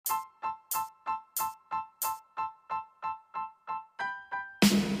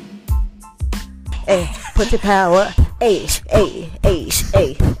Put the power. H A H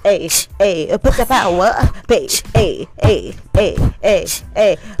A H A. Put the power. H A A H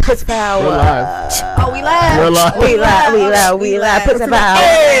A. Put the power. Oh, we live. We live. Put the power.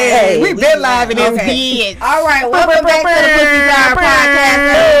 Hey, we been live in this bitch. All right, welcome back to the Pussy Power Podcast.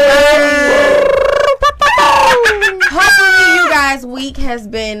 Hopefully, you guys' week has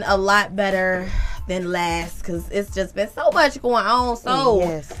been a lot better than last, because it's just been so much going on.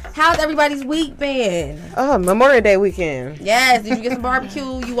 So, how's everybody's week been? Oh, Memorial Day weekend. Yes, did you get some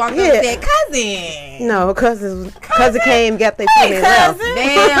barbecue? You walked up and said, cousin. No, cousin came, got their plate and left.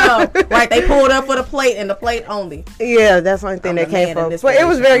 Damn. Right, they pulled up for the plate and the plate only. Yeah, that's the only thing that came from. But it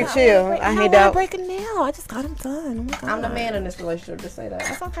was very chill. I hate out. Break a nail. I just got them done. Oh, I'm the man in this relationship. Just say that.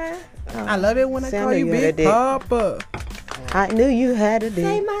 That's okay. I love it when I call you Big Papa. I knew you had a deal.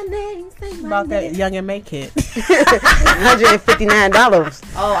 Say my name. Say my About name. that Young and Make it. $159.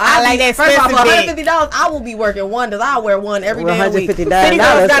 Oh, I like that first off, expensive $150. I will be working one, because I wear one every day of the week. $159. City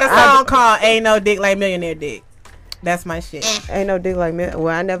Girls got a song called Ain't No Dick Like Millionaire Dick. That's my shit. Ain't no dick like me. Well,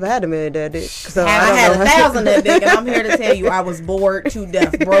 I never had a millionaire dick. So I had 1,000 that dick, and I'm here to tell you I was bored to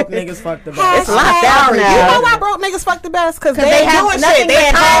death. Broke niggas fuck the best. It's locked out now. You know why broke niggas fuck the best? Because they have doing nothing shit. They but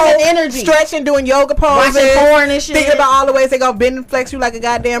at time home and energy. stretching, doing yoga poses, Watching porn and shit. thinking about all the ways they gonna bend and flex you like a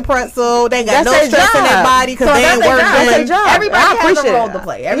goddamn pretzel. They ain't got That's no their stress in their job. body because So they ain't that's their working. job. Everybody has a role to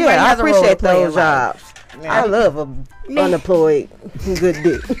play. Everybody has a role to appreciate play in those life. jobs. I love a unemployed good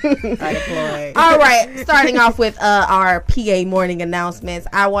dick. All right, starting off with our PA morning announcements.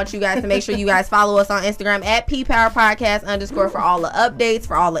 I want you guys to make sure you guys follow us on Instagram at @PPowerPodcast_ for all the updates,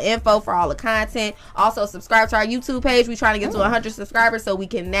 for all the info, for all the content. Also, subscribe to our YouTube page. We're trying to get to 100 subscribers so we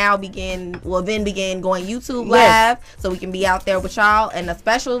can now begin going YouTube live, so we can be out there with y'all. And a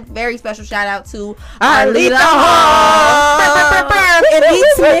special, very special shout out to Arlita Hall. Elite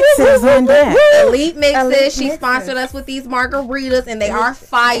Mixes on that. Elite Mixes. She sponsored us with these margaritas, and they are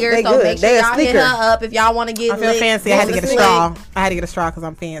fire. They so good. make sure y'all hit her up if y'all want to get I feel lit. fancy. I had to get a straw. I had to get a straw because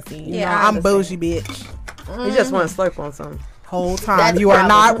I'm fancy. You know, I'm bougie, bitch. You just want to slurp on something. Whole time. You are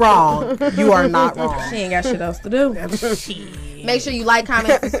not wrong. You are not wrong. She ain't got shit else to do. Make sure you like,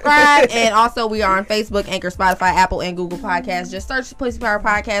 comment, subscribe, and also we are on Facebook, Anchor, Spotify, Apple, and Google Podcasts. Just search Pussy Power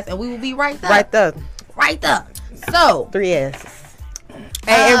Podcast, and we will be right there. Right there. So 3 S's.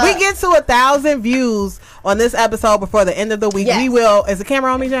 Hey, if we get to 1,000 views on this episode before the end of the week, we will. Is the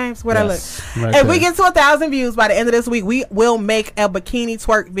camera on me, James? Where I look? Right if we get to 1,000 views by the end of this week, we will make a bikini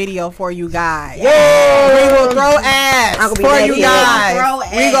twerk video for you guys. Yeah. We will throw ass for you guys.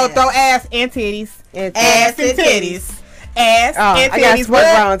 We gonna throw ass and titties. Ass and titties. Ass and titties. I got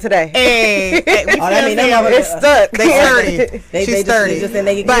sweat brown today. Hey, that mean it's stuck. They sturdy. She's sturdy.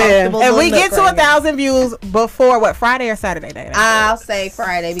 If we get to 1,000 views before Friday or Saturday day? I'll say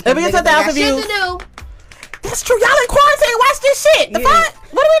Friday, because if we get to 1,000 views. That's true. Y'all in quarantine. Watch this shit. The fuck?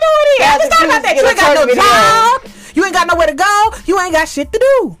 What are we doing here? I just thought about that. You ain't got no job. You ain't got nowhere to go. You ain't got shit to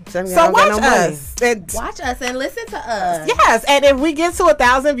do. So watch us. Watch us and listen to us. Yes. And if we get to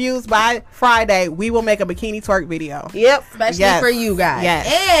 1,000 views by Friday, we will make a bikini twerk video. Yep. Especially for you guys. Yes.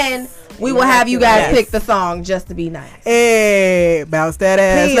 And we will have you guys pick the song Just to Be Nice. Hey, bounce that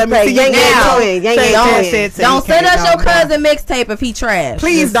ass. Please Let me see Yang you now. Don't send us your cousin mixtape if he trash.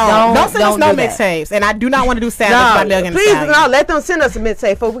 Please don't send us no mixtapes. And I do not want to do Savage by Megan Thee Stallion. Please, no, let them send us a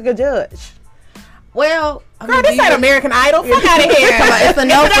mixtape so we can judge. Well, girl, this ain't American Idol. Fuck out of here. It's a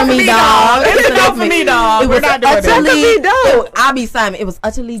no for me, dog. It's a no for me, dog. We're not doing that. I'll be Simon. It was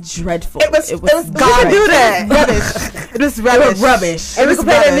utterly dreadful. It was garbage. We can do that. Rubbish. It was rubbish. And we can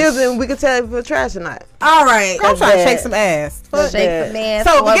play that music and we can tell if it's trash or not. All right. I'm trying to shake some ass. Shake some ass.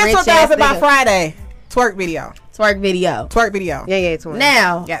 So we get to 1,000 by Friday. Twerk video. Yeah,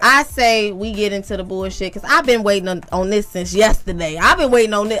 now, I say we get into the bullshit, because I've been waiting on this since yesterday. I've been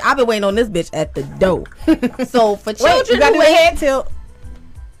waiting on this bitch at the door. So for children, you gotta do the head tilt.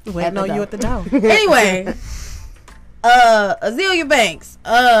 Waiting on you at the door. Anyway, Azealia Banks.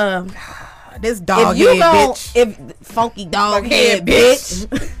 This dog head bitch. If funky dog head bitch.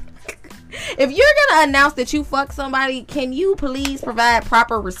 If you're gonna announce that you fuck somebody, can you please provide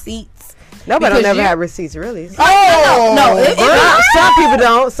proper receipts? Nobody don't never have receipts, really. No. Some people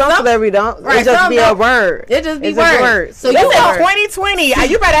don't. Some celebrities don't. Right, it just be a word. It just be words. So this is 2020.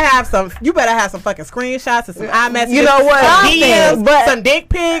 You better have some fucking screenshots and some iMessages. You know what? DMs, but some dick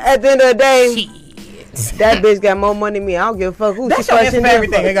pics. At the end of the day, That bitch got more money than me. I don't give a fuck who. That's your answer for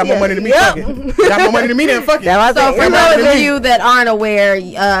everything. They got more money than me. Fuck it. Got more money than me than fuck it. So for those of you that aren't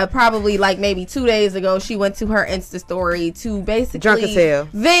aware, probably like maybe 2 days ago, she went to her Insta story to basically drunk as hell.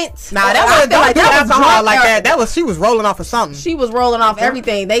 Vent. Nah, that was alcohol like that. That was she was rolling off of something. She was rolling off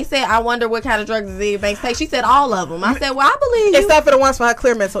everything. They said, I wonder what kind of drugs Azalea Banks take. She said all of them. I said, well, I believe you. Except for the ones for her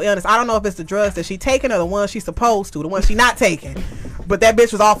clear mental illness. I don't know if it's the drugs that she taking or the ones she's supposed to, the ones she not taking. But that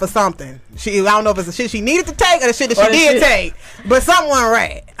bitch was off for something. I don't know if it's the shit she needed to take or the shit that she did take. But something went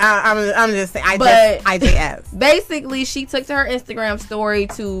right. I'm just saying. I just basically, she took to her Instagram story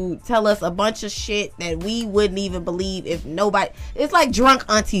to tell us a bunch of shit that we wouldn't even believe if nobody. It's like drunk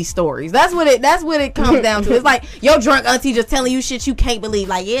auntie stories. That's what it comes down to. It's like your drunk auntie just telling you shit you can't believe.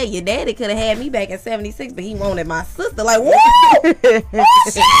 Like, yeah, your daddy could have had me back in '76, but he wanted my sister. Like, whoa, oh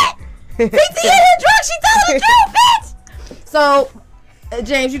shit. CT in here drunk. She telling the truth, bitch. So,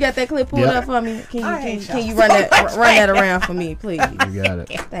 James, you got that clip pulled up for me? Can you run that around for me, please? You got it.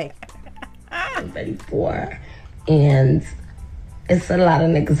 Thank you. I'm ready for, and it's a lot of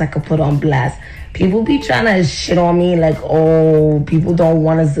niggas I could put on blast. People be trying to shit on me like, oh, people don't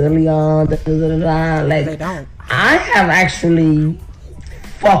want a zillion, like they don't. I have actually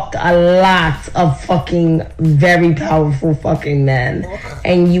fucked a lot of fucking very powerful fucking men,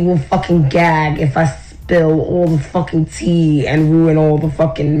 and you will fucking gag if I spill all the fucking tea and ruin all the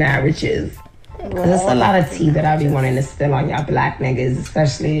fucking marriages. Cause there's a lot of tea that I be wanting to spill on y'all black niggas,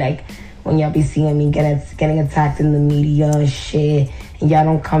 especially like when y'all be seeing me getting attacked in the media and shit, and y'all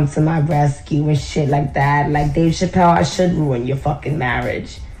don't come to my rescue and shit like that. Like Dave Chappelle, I should ruin your fucking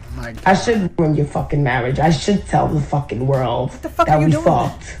marriage. I should ruin your fucking marriage. I should tell the fucking world that we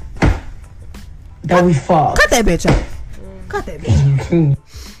fucked. That we fucked. Cut that bitch out. Cut that bitch.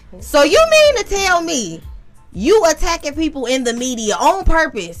 So you mean to tell me you attacking people in the media on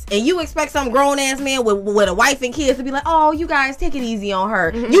purpose, and you expect some grown ass man with a wife and kids to be like, oh, you guys take it easy on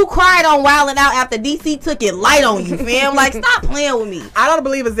her. You cried on Wildin' Out after DC took it light on you, fam. Like, stop playing with me. I don't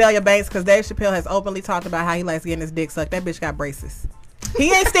believe Azalea Banks because Dave Chappelle has openly talked about how he likes getting his dick sucked. That bitch got braces.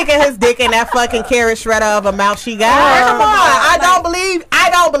 He ain't sticking his dick in that fucking carrot shredder of a mouth she got. Come on, I don't believe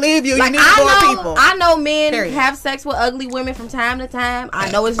you. Like, you need to go people. I know men have sex with ugly women from time to time. I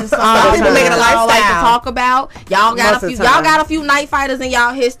know it's just some people making a lifestyle. Like to talk about. Y'all got a few night fighters in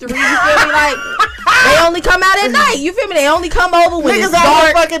y'all history. You feel me? Like, they only come out at night. You feel me? They only come over when it's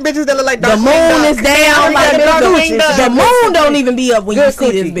dark. Fucking bitches that look like the moon is down. Like, the moon don't even be up when you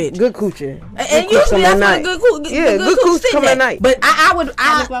see this bitch. Good coochie. And usually that's when good coochie come at night. But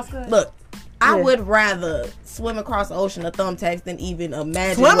I would rather swim across the ocean of thumbtacks than even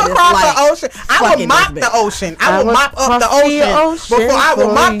imagine. Swim across the ocean. I will mop the ocean. I will mop up the ocean before I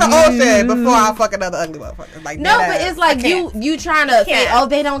will mop the ocean before I fuck another ugly motherfucker. Like, no, but it's like you trying to say, oh,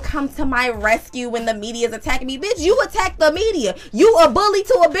 they don't come to my rescue when the media is attacking me. Bitch, you attack the media. You a bully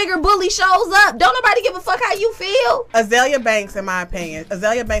to a bigger bully shows up. Don't nobody give a fuck how you feel. Azalea Banks, in my opinion,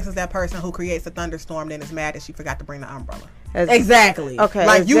 Azalea Banks is that person who creates a thunderstorm then is mad that she forgot to bring the umbrella. Exactly. Okay.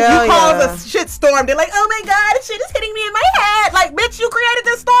 Like you cause a shit storm. They're like, oh my god, this shit is hitting me in my head. Like, bitch, you created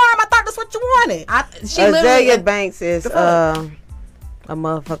this storm. I thought that's what you wanted. Azalea Banks is a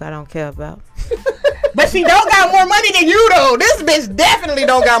motherfucker I don't care about. But she don't got more money than you though. This bitch definitely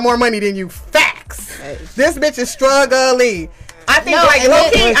don't got more money than you. Facts. This bitch is struggling. I think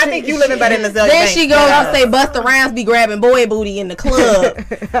I think you living better than Azalea Banks. Then she goes and say Busta Rhymes be grabbing boy booty in the club.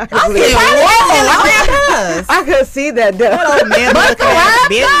 I could see that though. Busta Rhymes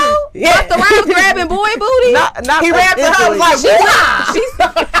though? Busta Rhymes grabbing boy booty? He rapped to her like,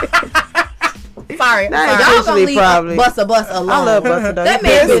 sorry. Y'all gonna leave Busta alone. I love Busta though. That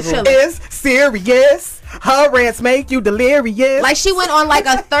man is serious. Her rants make you delirious. Like, she went on like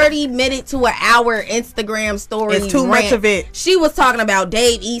a 30-minute to an hour Instagram story. It's too much of it. She was talking about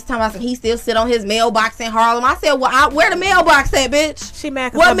Dave East, talking about he still sit on his mailbox in Harlem. I said, well, where the mailbox at, bitch? She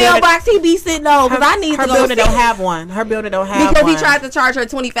mad. What mailbox he be sitting on? Because I need to go. Her building don't have one. Her building don't have because one. He tried to charge her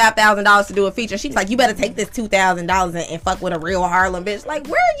 $25,000 to do a feature. She's like, you better take this $2,000 and fuck with a real Harlem bitch. Like,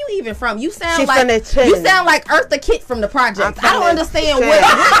 where are you even from? You sound like Eartha Kitt from the project. I don't understand what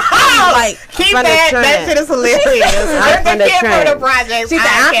like. Keep that shit is hilarious. I'm from the project. She said,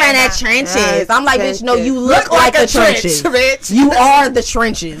 I'm from the trenches. I'm like, bitch, no, you look like the trenches. Bitch. You are the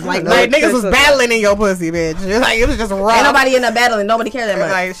trenches. Like niggas was battling in your pussy, bitch. Like, it was just raw. Ain't nobody in the battling. Nobody cares that much.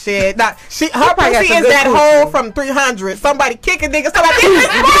 Like, shit. Nah, her pussy is that hole from 300. Somebody kicking niggas. Somebody,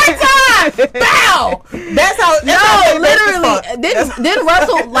 it's my time. Bow. That's how. No, literally. Didn't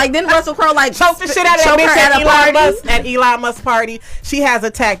Russell Crowe like choke the shit out of that bitch at Elon Musk party? She has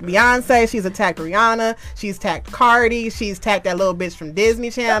attacked Beyonce. She's attacked Rihanna. Rihanna. She's tagged Cardi. She's tagged that little bitch from Disney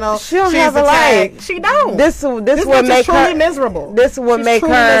Channel. She don't have a life. She don't. This would make her miserable. This would make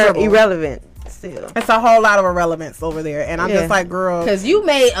her irrelevant. Still. It's a whole lot of irrelevance over there, and I'm just like, girl, because you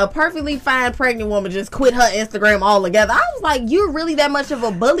made a perfectly fine pregnant woman just quit her Instagram altogether. I was like, you're really that much of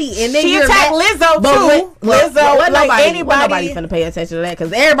a bully, and then she you're attacked Lizzo too. Lizzo, like nobody finna pay attention to that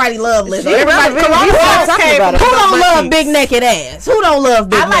because everybody love Lizzo. Everybody, who don't love big naked ass? Who don't love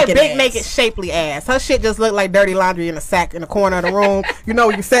big naked ass? I like big naked shapely ass. Her shit just look like dirty laundry in a sack in the corner of the room. You know,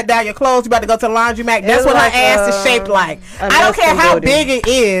 you set down your clothes, you about to go to the laundromat. That's what her ass is shaped like. I don't care how big it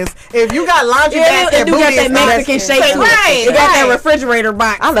is. If you got laundry basket, you got that Mexican shape, right? You got that refrigerator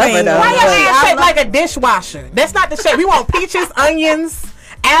box. I love it though. Why your ass shaped like a dishwasher? That's not the shape. We want peaches, onions,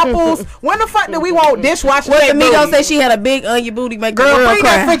 apples. When the fuck do we want dishwasher? What Amigo say she had a big onion booty? Make girl, bring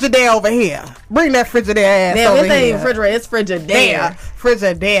cry. that Frigidaire over here. Bring that Frigidaire ass over here. This ain't refrigerator. It's Frigidaire.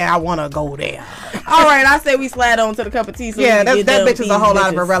 Frigidaire. I want to go there. All right, I say we slide on to the cup of tea. So yeah, that bitch is a whole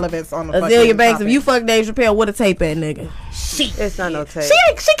lot of irrelevance on the Azealia Banks. If you fuck Dave Chappelle, what a tape at, nigga. It's not no tape.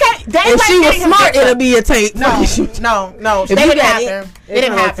 She can't. If she was smart, it'll be a tape. No. It didn't happen. It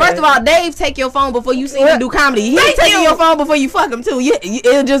didn't happen. First of all, Dave take your phone before you see him do comedy. He ain't taking your phone before you fuck him too.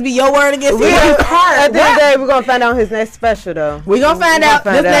 It'll just be your word against his. At the end of the day, we're gonna find out his next special though. We're gonna find out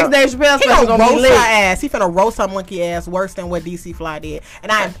this next Dave Chappelle special gonna roast her ass. He finna roast her monkey ass worse than what DC Fly did,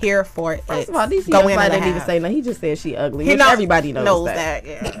 and I am here for it. First of all, DC Fly didn't even say nothing. He just said she ugly. Everybody knows that.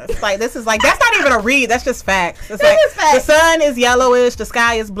 Yeah, it's like this is like that's not even a read. That's just facts. It's like the sun is yellowish, the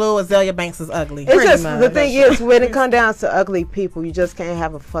sky is blue. Azealia Banks is ugly. It's just the thing is when it comes down to ugly people, you just can't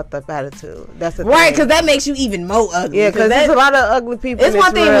have a fucked up attitude. That's the right, because that makes you even more ugly. Yeah, because there's a lot of ugly people. It's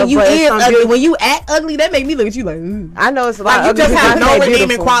one thing when you is ugly. When you act ugly, that make me look at you like. I know it's a lot. Like you just have no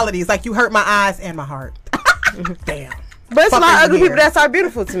redeeming qualities. Like you hurt my eyes and my heart. Damn. But it's a lot of ugly people that are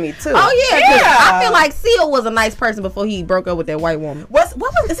beautiful to me too. Oh yeah. I feel like Seal was a nice person before he broke up with that white woman.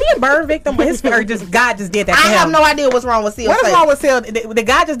 Is he a burn victim? Or just God just did that to him? I have no idea what's wrong with Seal. What's wrong with Seal? Did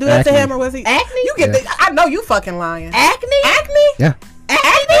God just do that to him, or was he acne? I know you fucking lying. Acne? Yeah.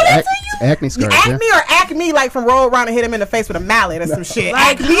 Acne do that to you? Acne scars. Acne or acme like from roll around and hit him in the face with a mallet or some shit.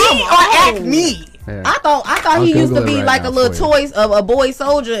 Like, acne or acne? Yeah. I thought he used to be like a little toy of a boy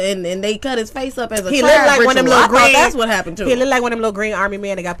soldier, and they cut his face up as a he looked like one of them little green. That's what happened to him. He looked like one of them little green army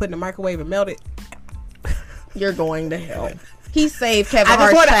men that got put in the microwave and melted. You're going to hell. He saved Kevin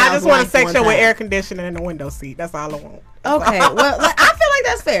Hart's I just want a section with air conditioning in the window seat. That's all I want. Okay, well, I feel like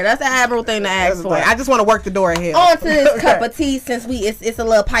that's fair. That's an admirable thing to ask for. I just want to work the door ahead. On to this cup of tea, since it's a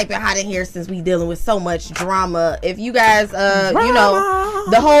little piping hot in here, since we dealing with so much drama. If you guys, you know,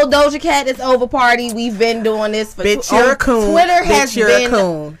 the whole Doja Cat is over party. We've been doing this for Bitch, you're a coon. Twitter has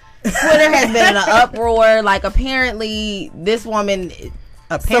been in an uproar. Like apparently, this woman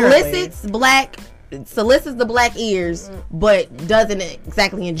solicits the black ears, but doesn't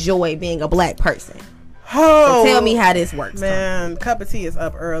exactly enjoy being a black person. So tell me how this works. Man, cup of tea is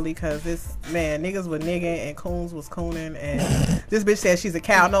up early because niggas was nigging and coons was cooning, and this bitch said she's a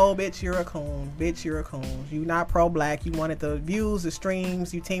cow. No, bitch, you're a coon. Bitch, you're a coon. You not pro-black. You wanted the views, the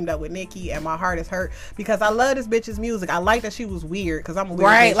streams. You teamed up with Nicki, and my heart is hurt because I love this bitch's music. I like that she was weird because I'm a weird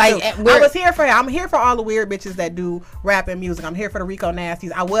bitch like too. I was here for her. I'm here for all the weird bitches that do rap and music. I'm here for the Rico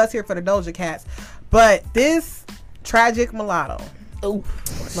Nasties. I was here for the Doja Cats, but this tragic mulatto. Ooh,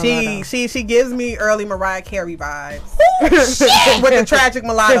 she gives me early Mariah Carey vibes with the tragic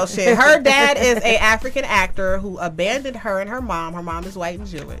mulatto shit. Her dad is a African actor who abandoned her and her mom. Her mom is white and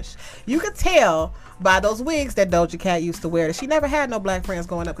Jewish. You could tell by those wigs that Doja Cat used to wear that she never had no black friends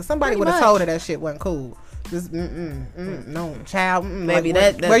growing up because somebody would have told her that shit wasn't cool. Just no child. Maybe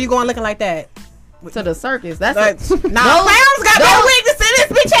like, where you going looking like that? To the circus. That's clowns got better wigs than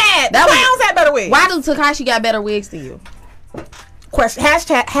this bitch had. Clowns had better wigs. Why do Tekashi got better wigs than you?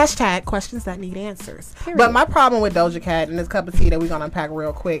 Hashtag questions that need answers. Period. But my problem with Doja Cat and this cup of tea that we're gonna unpack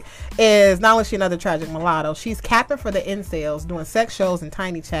real quick is not only is she another tragic mulatto, she's capping for the incels, doing sex shows in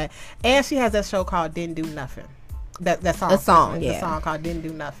Tiny Chat, and she has that show called Didn't Do Nothing. That song, the song called Didn't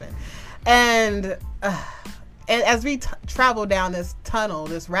Do Nothing. And as we travel down this tunnel,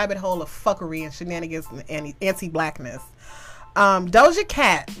 this rabbit hole of fuckery and shenanigans and anti-blackness, Doja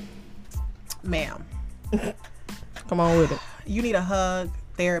Cat, ma'am, come on with it. You need a hug,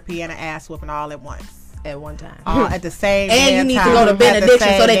 therapy, and an ass whooping all at once. At one time. At the same and you need time, to go to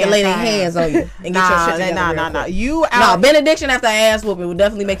benediction so they can lay their hands on you and get your shit together. No. Benediction after ass whooping will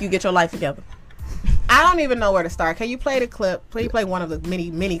definitely make you get your life together. I don't even know where to start. Can you play the clip? Please play one of the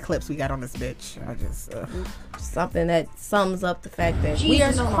many clips we got on this bitch. I just something that sums up the fact that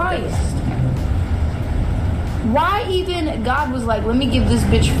Jesus Christ. why even God was like, let me give this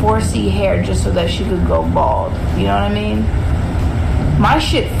bitch 4C hair just so that she could go bald. You know what I mean? My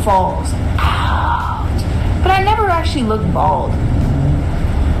shit falls out. But I never actually look bald.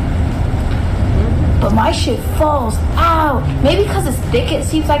 But my shit falls out. Maybe because it's thick, it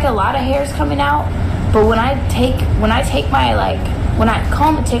seems like a lot of hair is coming out. But when I take my, like, when I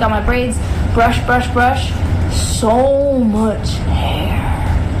comb and take out my braids, brush, so much hair.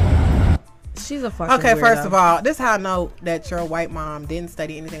 She's a fucking Okay, weirdo. first of all, this is how I know that your white mom didn't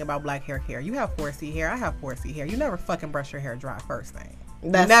study anything about black hair care. You have 4C hair. I have 4C hair. You never fucking brush your hair dry, first thing.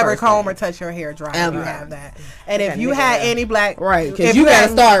 That's you never first comb thing. or touch your hair dry. Ever. You have that. And if you had any black... Right, because if you got to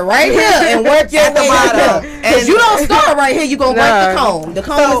had- start right here and work your At the way bottom. up. Because you don't start right here, you going to break the comb. The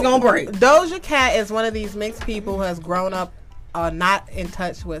comb is going to break. Doja Cat is one of these mixed people who has grown up not in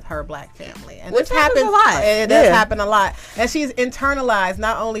touch with her black family, and Which this happens happens a lot. It does happen a lot, and she's internalized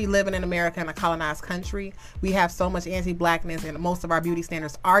not only living in America in a colonized country. We have so much anti-blackness, and most of our beauty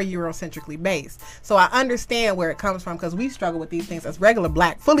standards are Eurocentrically based. So I understand where it comes from because we struggle with these things as regular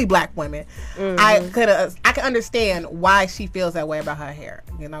black, fully black women. I can understand why she feels that way about her hair.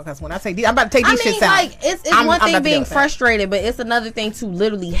 You know, because when I say I'm about to take these shits out. Like it's one thing being frustrated, but it's another thing to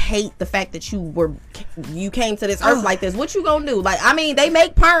literally hate the fact that you came to this earth like this. What you gonna do? Like, I mean, they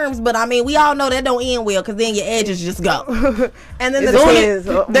make perms, but I mean, we all know that don't end well because then your edges just go. And then the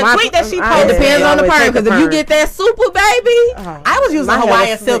tweet that she posted depends on the perm, because if you get that super baby, I was using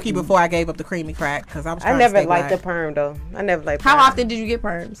Hawaiian silky before I gave up the creamy crack because I was. I never liked the perm though. I never liked. How often did you get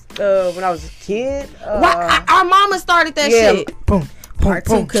perms? When I was a kid. Our mama started that shit. Boom. Part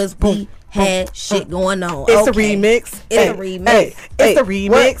 2 because we had shit going on. It's a remix. It's a remix. It's a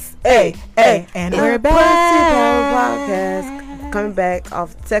remix. Hey, and we're back. Podcast coming back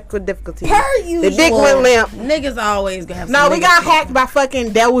off technical difficulties. Per usual. The dick went limp. Niggas always gonna have some No, we nigga got shit. hacked by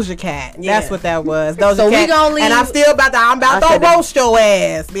fucking Doja Cat. Yeah. That's what that was. Doja So Cat. we gonna leave. And I'm still about to roast your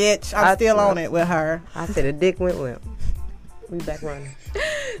ass, bitch. I'm still on it with her. I said the dick went limp. We back running.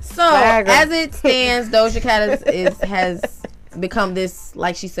 So as it stands, Doja Cat has become this,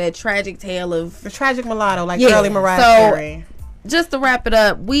 like she said, tragic tale of The tragic mulatto, like Yeah. early Mariah So- Carey. just to wrap it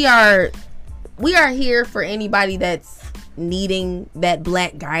up, we are here for anybody that's needing that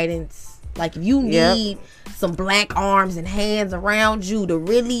black guidance. Like if you need some black arms and hands around you to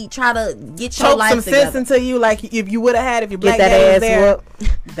really try to get your Choke life some together. sense into you, like if you would have had if your black Get that dad was ass there.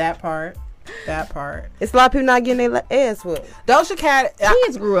 whooped. That part. It's a lot of people not getting their ass whooped. Doja Cat.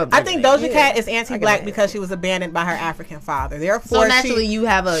 Kids grew up. I think different. Doja Cat is anti-black it. because she was abandoned by her African father. Therefore, So naturally, you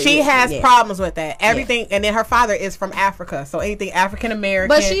have she has problems with that. Everything, and then her father is from Africa, so anything African American.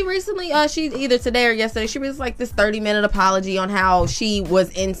 But she recently, she either today or yesterday, she was like this 30-minute apology on how she was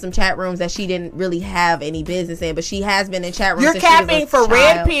in some chat rooms that she didn't really have any business in, but she has been in chat rooms. You're since she was capping a for child.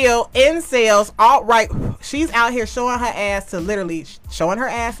 red pill, incels, alt-right. She's out here showing her ass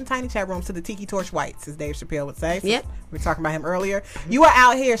in tiny chat rooms to the Tiki Torch whites, as Dave Chappelle would say. Yep. We were talking about him earlier. You are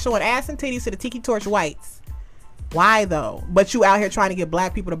out here showing ass and titties to the Tiki Torch whites. Why though? But you out here trying to get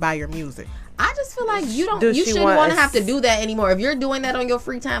black people to buy your music. I just feel like you Does you she shouldn't want want to us- have to do that anymore. If you're doing that on your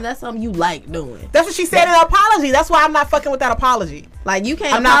free time, that's something you like doing. That's what she said in her apology. That's why I'm not fucking with that apology. Like you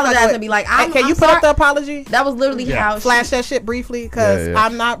can't I'm not fucking apologize with- and be like, Hey, I'm can you I'm put up sorry. the apology? That was literally how Flash that shit briefly, because Yeah.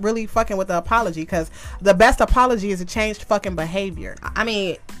 I'm not really fucking with the apology, because the best apology is a changed fucking behavior. I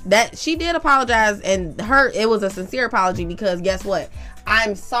mean, that she did apologize, and it was a sincere apology, because guess what?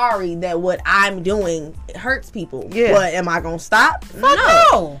 I'm sorry that what I'm doing hurts people. Yeah. But am I gonna stop?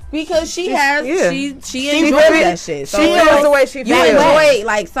 no. Because she enjoys really- that shit. So she it's knows like, the way she you feels. enjoy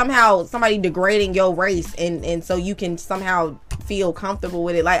like somehow somebody degrading your race, and so you can somehow feel comfortable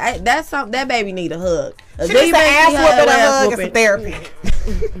with it. Like that baby need a hug. She needs an ass whooping, a hug, and some therapy.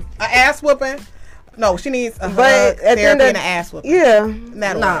 An ass whooping. No, she needs a hug, At the end therapy, of- and an ass whooping. Yeah.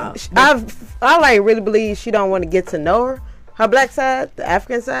 Nah. I like really believe she don't want to get to know her black side, the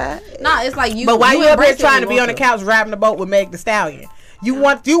African side. Nah, it's like you. But why you up here embrace it trying when to you be on the want couch riding the boat with Meg the Stallion? You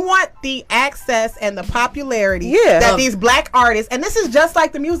want the access and the popularity that these black artists, and this is just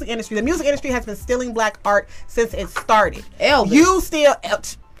like the music industry. The music industry has been stealing black art since it started. Elvis. You still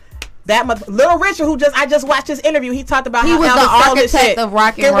Little Richard, I just watched his interview. He talked about He how was Elvis the stole his architect shit. of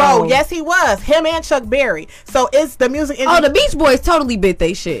rock and roll. Yes, he was. Him and Chuck Berry. So it's the music industry. Oh, the Beach Boys totally bit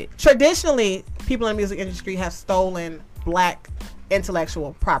they shit. Traditionally, people in the music industry have stolen black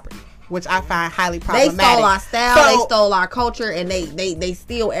intellectual property, which I find highly They problematic. stole our style, So, they stole our culture, and they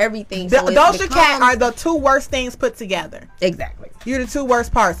steal everything. the So it Doja Cat becomes- are the two worst things put together. exactly. You're the two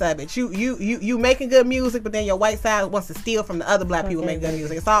worst parts of it. You making good music, but then your white side wants to steal from the other black people making good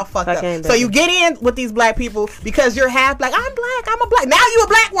music. It's all fucked up. So you get in with these black people because you're half black. I'm black. I'm a black. Now you a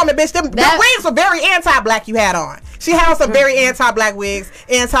black woman, bitch. The wigs were very anti-black you had on. She had on some very anti-black wigs,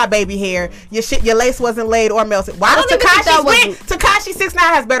 anti-baby hair. Your lace wasn't laid or melted. Why does Tekashi's wig? Tekashi 6ix9ine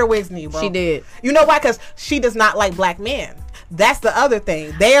has better wigs than you, bro. She did. You know why? Because she does not like black men. That's the other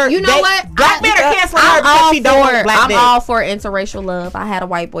thing. What? Black men are canceling her because she don't want black dick. I'm all for interracial love. I had a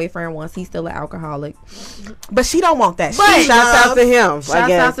white boyfriend once. He's still an alcoholic. But she don't want that. Shouts out to him.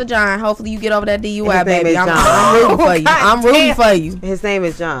 Shouts out to John. Hopefully you get over that DUI, baby. I'm rooting for you. I'm rooting for you. His name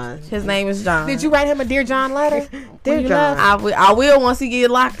is John. His name is John. Did you write him a Dear John letter? Dear John. I will once he get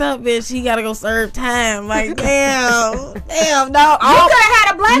locked up, bitch. He gotta go serve time. Like, damn, no. You could have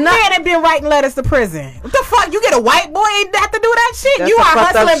had a black man and been writing letters to prison. What the fuck? You get a white boy and have to do that shit? That's you are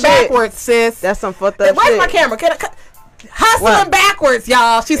hustling backwards, sis. That's some fucked up shit. Where's my camera? Hustling backwards,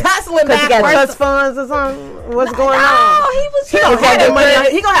 y'all. She's hustling backwards. He got trust funds or something. What's going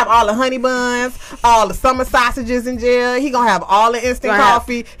on? He gonna have all the honey buns, all the summer sausages in jail. He gonna have all the instant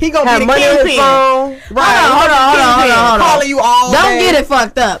coffee. He gonna be the kingpin. Hold on. Calling you all Don't get it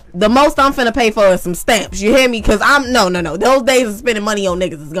fucked up. The most I'm finna pay for is some stamps. You hear me? Cause I'm no. Those days of spending money on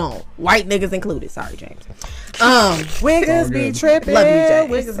niggas is gone. White niggas included. Sorry, James. Wiggers be tripping. Love you,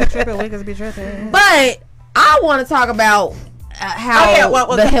 James. Wiggers be tripping. But I want to talk about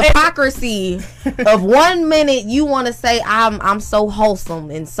how the hypocrisy of 1 minute you want to say I'm so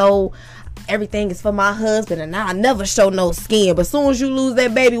wholesome and so everything is for my husband and I never show no skin, but as soon as you lose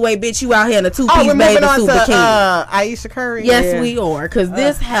that baby weight, bitch, you out here in a 2-piece bathing suit bikini. Aisha Curry. Yes, we are, because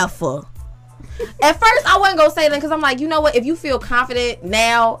this heifer. At first, I wasn't gonna say that because I'm like, you know what? If you feel confident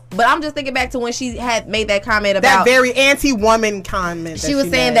now, but I'm just thinking back to when she had made that comment about that very anti-woman comment. She was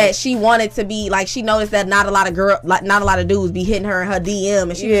saying that she wanted to be like, she noticed that not a lot of dudes be hitting her in her DM,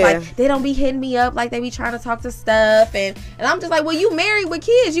 and she was like, they don't be hitting me up like they be trying to talk to stuff, and I'm just like, well, you married with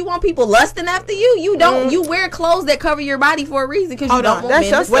kids, you want people lusting after you? You don't. You wear clothes that cover your body for a reason because you don't want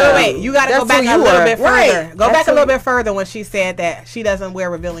men. Wait, you got to go back a little bit further. Go back a little bit further when she said that she doesn't wear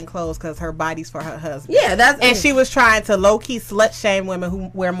revealing clothes because her body's for her husband. Yeah, and she was trying to low-key slut shame women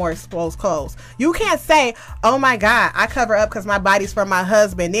who wear more exposed clothes. You can't say, oh my God, I cover up because my body's for my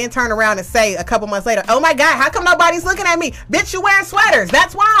husband, then turn around and say a couple months later, oh my God, how come nobody's looking at me? Bitch, you wearing sweaters.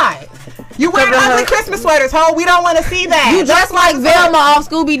 That's why. You wearing ugly Christmas sweaters, ho. We don't want to see that. You dress like Velma off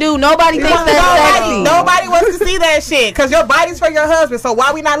Scooby-Doo. Nobody thinks that's sexy. Nobody wants to see that shit because your body's for your husband. So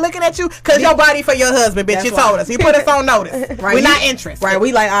why we not looking at you? Because your body for your husband, bitch. You told us. He put us on notice. Right. We're not interested. Right.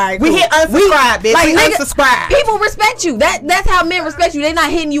 We like, all right, cool. We hit unsubscribe, bitch. Like, we unsubscribe. People respect you. That's how men respect you. They not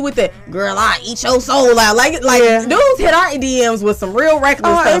hitting you with the girl, I eat your soul out. Like dudes hit our DMs with some real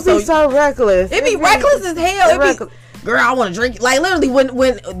reckless stuff. It be so reckless. It be reckless as hell. Girl, I want to drink. Like literally, when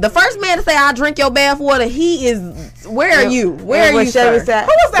the first man to say I drink your bath water, he is. Where are you? Where are you? Sir? Who was that?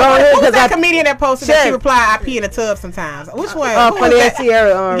 Who was that comedian that posted that she replied, "I pee in a tub sometimes"? Which one? Funny ass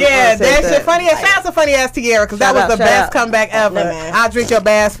Tiara. Yeah, that shit funny. Sounds a funny ass Tiara because that was the best comeback ever. I drink your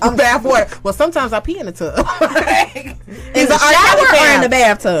bath water. Well, sometimes I pee in the tub. In the shower or in the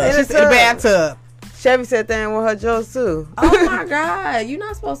bathtub? In the bathtub. Chevy said that with her jokes too. Oh my God, you're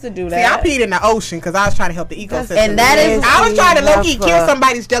not supposed to do that. See, I peed in the ocean because I was trying to help the ecosystem. And that is, I was trying to low-key kill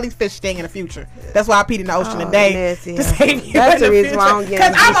somebody's jellyfish sting in the future. That's why I peed in the ocean today. To save you. That's the reason why I don't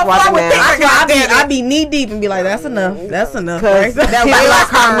get because I'm a fly with thicker. I be knee deep and be like, that's enough. That's enough. Right?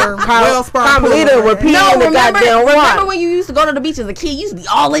 That Carmelita would pee in the goddamn water. Remember when you used to go to the beach as a kid? You used to be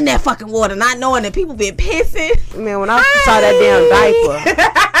all in that fucking water, not knowing that people been pissing. Man, when I saw that damn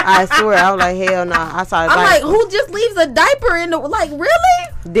diaper, I swear I was like, hell no. I saw the diaper. I'm like, who just leaves a diaper in the, like,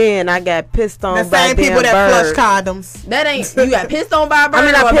 really? Then I got pissed on by same people that flush condoms. That ain't, you got pissed on by a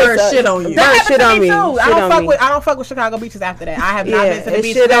bird, or a bird shit on you? That shit on me. I don't fuck with Chicago beaches after that. I have not been to the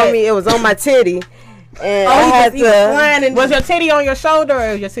beach. Shit on me. It was on my titty. And I had to. Was your titty on your shoulder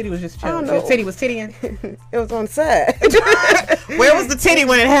or your titty was just chilling? Your titty was tittying? It was on the side. Where was the titty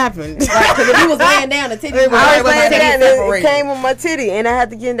when it happened? Because if you was laying down, the titty was I was laying down and it came on my titty and I had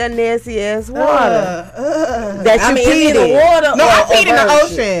to get in that nasty ass water. That you peed in. No, I peed in the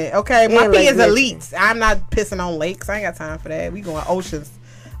ocean. Okay, my pee is elite. I'm not pissing on lakes. I ain't got time for that. We going oceans.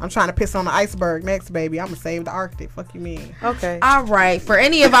 I'm trying to piss on the iceberg next, baby. I'm going to save the Arctic. Fuck you mean. Okay. All right. For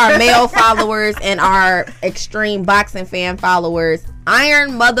any of our male followers and our extreme boxing fan followers,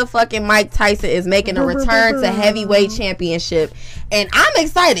 Iron motherfucking Mike Tyson is making a return to heavyweight championship. And I'm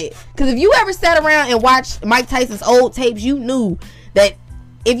excited. Because if you ever sat around and watched Mike Tyson's old tapes, you knew that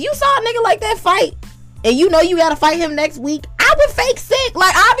if you saw a nigga like that fight, and you know you got to fight him next week, I would fake sick.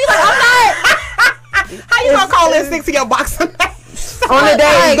 Like, I'd be like, I'm not. How you going to call in sick to your boxing match? On the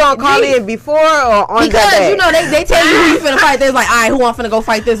day you gonna call in before or on that day? Because you know they tell you who you finna fight. They're like, all right, who I'm finna go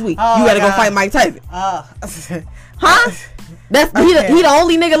fight this week? You gotta go fight Mike Tyson. Huh? That's he the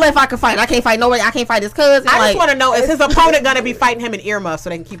only nigga left I can fight. I can't fight nobody. I can't fight his cousin. I just want to know, is his opponent gonna be fighting him in earmuffs so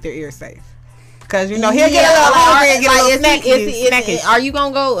they can keep their ears safe? Because you know he'll get a little hungry and get a little snackish. Are you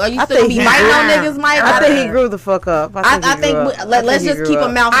gonna go? Are you still gonna be biting on niggas, Mike? I think he grew the fuck up. I think let's just keep a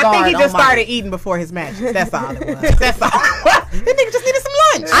mouth guard. I think he just started eating before his match. That's all it was. That's all. This nigga just needed some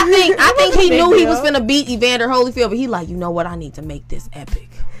lunch. I think he knew he was finna beat Evander Holyfield, but he like, you know what? I need to make this epic.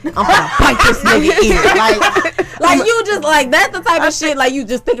 I'm gonna bite this nigga ear. Like you just like that's the type of shit like you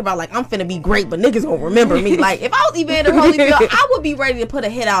just think about like I'm finna be great, but niggas gonna remember me. Like if I was Evander Holyfield, I would be ready to put a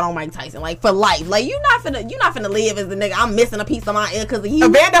hit out on Mike Tyson like for life. Like you're not finna live as the nigga. I'm missing a piece of my ear because of you.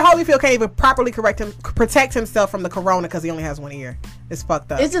 Evander Holyfield can't even properly protect himself from the corona because he only has one ear. It's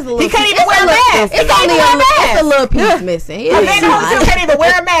fucked up. It's just a little. He can't even wear a mask. It's a little piece missing. Evander Holyfield can't even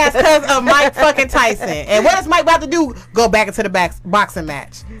wear a mask because of Mike fucking Tyson. And what is Mike about to do? Go back into the boxing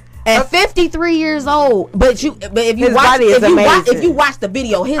match. At 53 years old, but if you watch the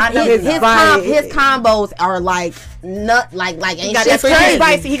video, his combos are like nut like he got a 3-piece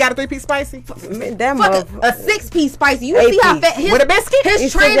spicy. He got a 3-piece spicy. A 6-piece spicy. You see how fat with a biscuit?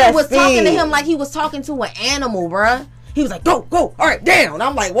 His trainer was talking to him like he was talking to an animal, bruh. He was like, go, all right, down.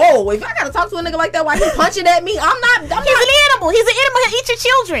 I'm like, whoa, if I gotta talk to a nigga like that while he's punching at me, I'm not. He's an animal. He's an animal. He'll eat your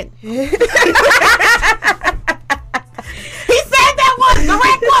children. He said that one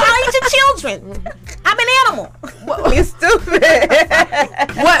direct quote. I'll eat your children. I'm an animal. You're stupid.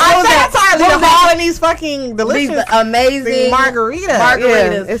 I'm tired of all of these fucking delicious, these amazing margaritas.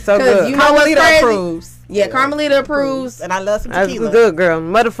 Yeah, it's so good. You know what's crazy? Approves. Yeah, Carmelita approves, and I love some tequila. That's a good girl,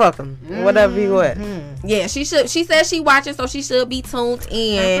 motherfucker. Whatever you want. Yeah, she should. She says she watching, so she should be tuned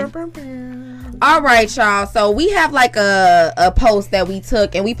in. All right, y'all. So we have like a post that we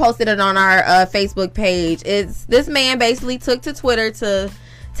took and we posted it on our Facebook page. It's this man basically took to Twitter to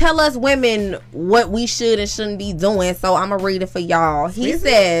tell us women what we should and shouldn't be doing. So I'm gonna read it for y'all. He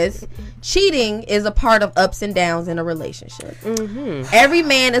says cheating is a part of ups and downs in a relationship. Every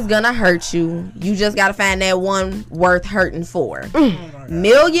man is gonna hurt you. You just gotta find that one worth hurting for.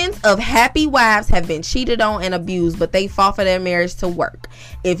 Millions of happy wives have been cheated on and abused, but they fought for their marriage to work.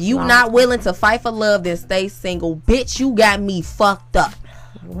 If you not willing to fight for love, then stay single. Bitch, you got me fucked up.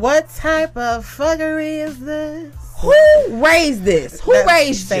 What type of fuckery is this? Who raised this? Who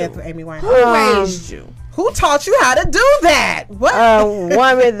raised you? Amy Winehouse. Who raised you? Who taught you how to do that? What? A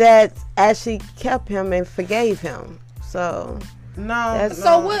woman that actually kept him and forgave him. So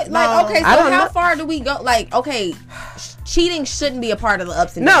what? Like, okay, so how far do we go? Like, okay, cheating shouldn't be a part of the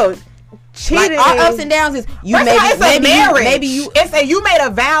ups and downs. No. Cheating. Like, our ups and downs is you maybe you made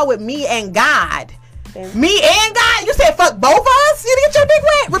a vow with me and God. Me and God? You said fuck both of us? You didn't get your dick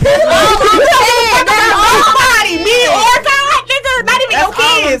wet? Repeat it. Nobody. Me or God, nigga. Not even your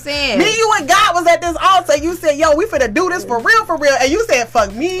kids. Me, you, and God was at this altar. You said, yo, we finna do this for real. And you said,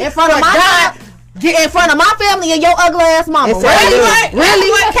 fuck me. In front of my God. Get in front of my family and your ugly ass mama. Really?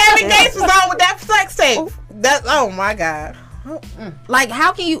 What Kevin Gates was on with that sex tape? Oh my God. Like,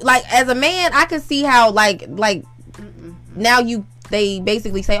 how can you, like, as a man, I can see how, like, now they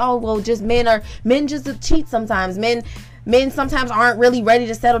basically say, oh, well, just men just cheat sometimes. Men sometimes aren't really ready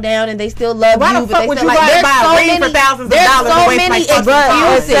to settle down and they still love Why you. The fuck would you buy a ring for thousands of dollars? There's so many excuses. But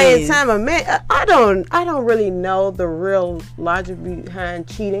at the same time, a man, I don't really know the real logic behind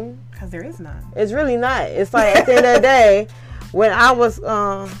cheating. Because there is none. It's really not. It's like at the end of the day, when I was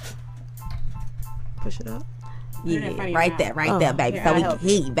push it up. Yeah, right there, baby. Yeah, so we can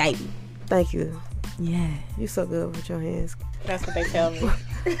hear you, baby. Thank you. Yeah, you so good with your hands. That's what they tell me.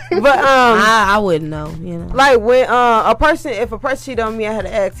 But I wouldn't know. You know, like when if a person cheated on me, I had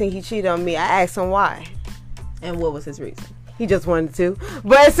to ask, and he cheated on me. I asked him why. And what was his reason? He just wanted to,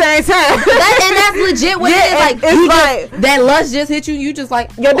 but at the same time, and that's legit. What it is like, it's like that lust just hit you. You just like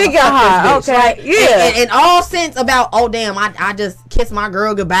your dick got high. Okay, like, yeah. And all sense about damn, I just kissed my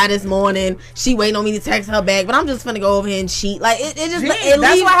girl goodbye this morning. She waiting on me to text her back, but I'm just finna go over here and cheat. Like it just.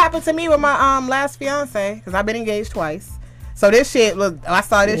 That's what happened to me with my last fiance because I've been engaged twice. So this shit, look, I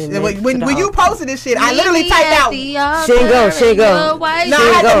saw this shit. When you posted this shit, I literally typed out, she go. No, I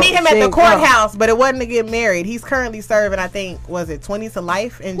had to meet him at the courthouse, but it wasn't to get married. He's currently serving, I think, was it 20 to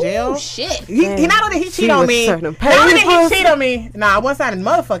life in jail? Ooh, shit. He not only he cheat on me. Not only he cheat on me. Nah, I wasn't signing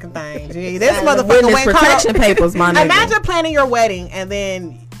motherfucking thing. Gee, this motherfucker went protection papers, my nigga. Imagine planning your wedding and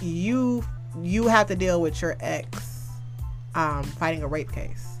then you have to deal with your ex fighting a rape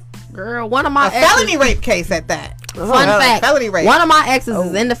case. Girl, one of my felony rape case at that. Fun fact: felony rape. One of my exes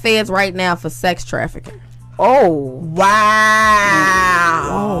is in the feds right now for sex trafficking. Oh. Wow.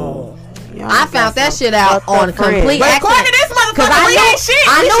 Oh. I found that shit out on complete But according to accident. this motherfucker, we ain't shit.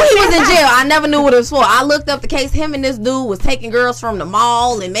 I knew he was in jail. I never knew what it was for. I looked up the case. Him and this dude was taking girls from the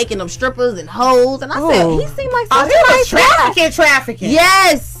mall and making them strippers and hoes. And I said, he seemed like something he like was that. trafficking.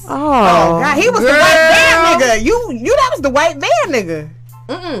 Yes. Oh. God, he was the white van nigga. You that was the white van nigga.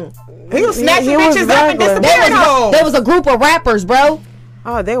 He was snatching bitches up and disappearing hoes. There was a group of rappers, bro.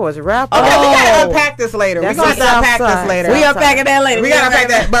 Oh, there was rappers. Okay, we gotta unpack this later. That's We gotta unpack this later. We unpacking that later. We gotta unpack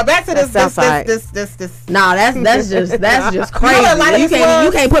that. But back to this. Nah, that's just crazy. You know, a lot of you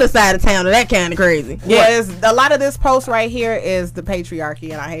this can't put a side of town to that kind of crazy. Yeah, a lot of this post right here is the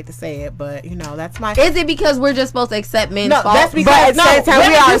patriarchy, and I hate to say it, but you know that's my. Is it because we're just supposed to accept men's fault? That's because but at the same time,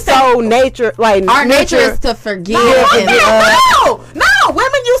 we are so nature, like our nature is to forgive. No,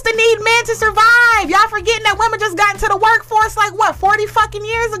 women used to need men to survive. Y'all forgetting that women just got into the workforce like what 40 fucking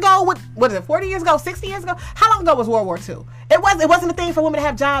years ago. What is it? 40 years ago? 60 years ago? How long ago was World War II? It wasn't a thing for women to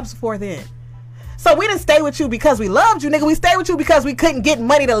have jobs before then. So we didn't stay with you because we loved you, nigga. We stayed with you because we couldn't get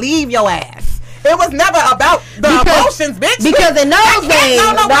money to leave your ass. It was never about the emotions, bitch. Because in those days,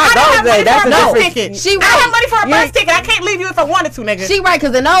 I don't have money for a bus ticket. I have money for a bus ticket. I can't leave you if I wanted to, nigga. She right,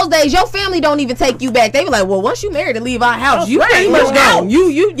 because in those days, your family don't even take you back. They be like, well, once you married and leave our house, you pretty much gone.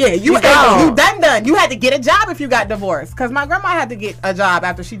 You gone. You done. You had to get a job if you got divorced. Because my grandma had to get a job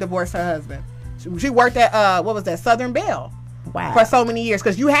after she divorced her husband. She worked at what was that, Southern Bell. Wow. For so many years,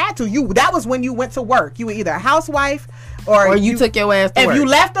 because you had to. That was when you went to work. You were either a housewife or you took your ass to work. If you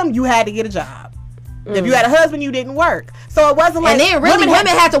left them, you had to get a job. If you had a husband, you didn't work. So it wasn't like. And then really, women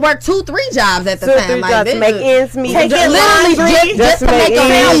had to work 2-3 jobs at the time. Like to make ends meet. Literally just to make them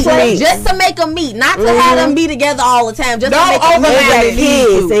meet. Just to make them meet. Not to have them be together all the time. Just to make them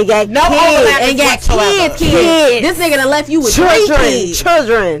meet. They got no kids. Ain't got kids. This nigga done left you with 3 kids.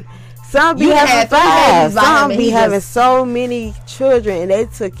 Children. Some be having 5. Some be having so many children, and they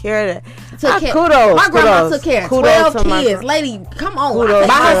took care of that. Kudos. My grandma took care of 12 kids. Lady, come on.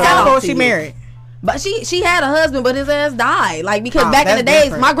 By herself or was she married? But she had a husband, but his ass died. Like, because back in the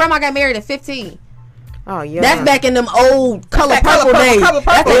days, my grandma got married at 15. Oh yeah, that's back in them old color purple days. That's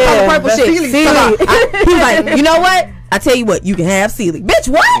that color purple shit. He was like, you know what? I tell you what, you can have Sealy. Bitch,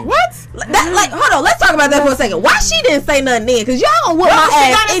 what? Hold on, let's talk about that for a second. Why she didn't say nothing then? Because y'all don't whoop my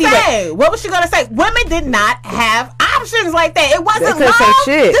ass anyway. What was she gonna say? Women did not have options like that. It wasn't love.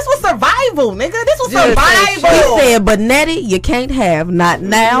 This was survival, nigga. This was survival. He said, but Nettie, you can't have. Not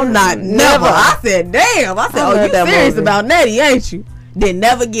now, not never. I said, damn. I said, oh, you serious about Nettie, ain't you? Then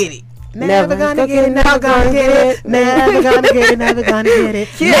never get it. Never gonna get it, never gonna get it, never gonna get it, never gonna get it,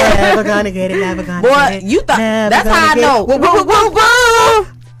 never gonna get it, never gonna get it. Boy, you thought that's how I know.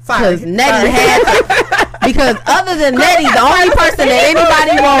 Because Nettie had to. Because other than Nettie, the only person that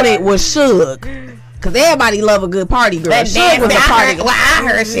anybody wanted was Suge. Because everybody love a good party girl. That Suge was a party girl. Well, I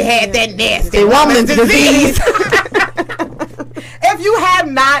heard she had that nasty woman's disease. If you have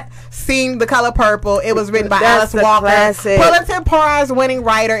not seen The Color Purple, it was written by Alice Walker. Pulitzer Prize winning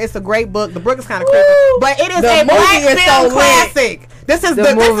writer. It's a great book. The book is kind of creepy, but it is a black film classic. This is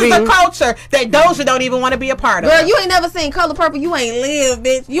the culture that Doja don't even want to be a part of. Girl, you ain't never seen Color Purple. You ain't live,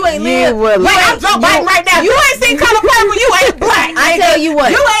 bitch. You ain't live. Wait, I'm Joe Biden right now. You ain't seen Color Purple. You ain't black. I tell you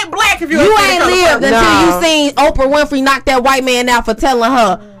what. You ain't black if you ain't lived until you seen Oprah Winfrey knock that white man out for telling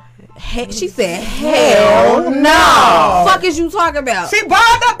her. She said, hell no. Fuck is you talking about? She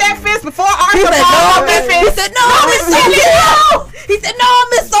balled up that fist before Arthur balled up that fist. He said, no, Miss Sophia. He said, no,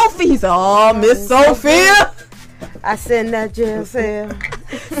 Miss Sophie. He said, oh, Miss Sophia. I send that jail cell.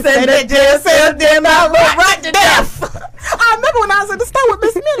 Send that jail cell, then I will right to death. I remember when I was in the store with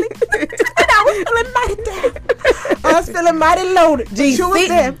Miss Millie. And I was feeling mighty down. I was feeling mighty loaded. She was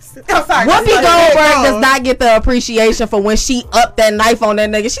there. Whoopi Goldberg does not get the appreciation for when she upped that knife on that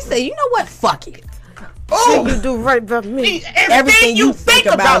nigga. She said, you know what? Fuck it. Oh, you do right by me. Everything you think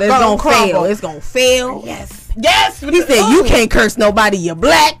about is gonna fail. It's gonna fail. Yes. He said, you can't curse nobody. You're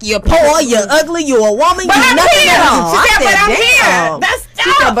black, you're poor, you're ugly, you're a woman, but you're nothing at all. She said, but I'm here. That's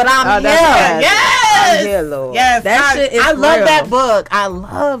dope. But I'm here. Yes. I'm here, Lord. Yes. That shit is I love real. that book. I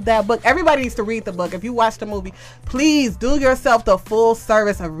love that book. Everybody needs to read the book. If you watch the movie, please do yourself the full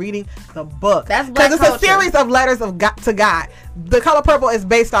service of reading the book. That's black because it's a series of letters of God to God. The Color Purple is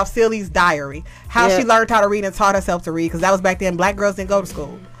based off Celi's diary. How she learned how to read and taught herself to read. Because that was back then. Black girls didn't go to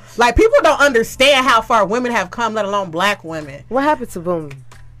school. Like, people don't understand how far women have come, let alone black women. What happened to Boomy?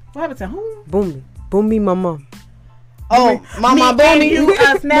 What happened to who? Boomy, my mom. Oh, Mama Boomy. You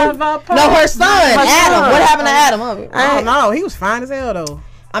us never part. No, her son, Adam. What happened to Adam? I don't know. He was fine as hell, though.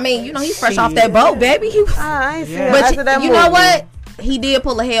 I mean, you know, he's fresh off that boat, baby. He was, I ain't seen but you know what? He did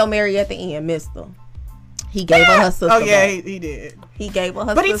pull a Hail Mary at the end, mister. He gave her sister. Oh yeah, back. he did. He gave her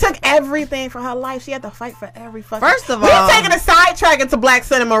But sister. he took everything from her life. She had to fight for every fucking. First of all, we're taking a sidetrack into black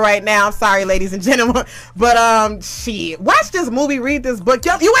cinema right now. I'm sorry, ladies and gentlemen, but shit, watch this movie, read this book.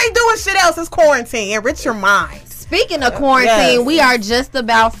 You ain't doing shit else. It's quarantine. Enrich your mind. Speaking of quarantine, we are just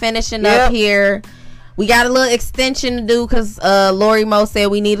about finishing up here. We got a little extension to do because Lori Mo said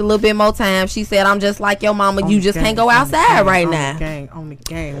we need a little bit more time. She said, I'm just like your mama. You just can't go outside right now. On the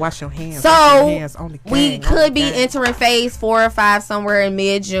gang. Wash your hands. So we could be entering phase 4 or 5 somewhere in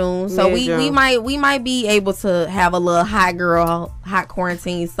mid-June. So we might be able to have a little hot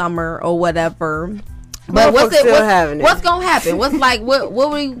quarantine summer or whatever. But what's gonna happen? What's like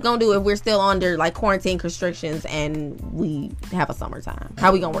what we gonna do if we're still under like quarantine restrictions and we have a summertime?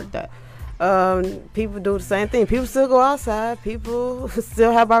 How we gonna work that? People do the same thing. People still go outside. People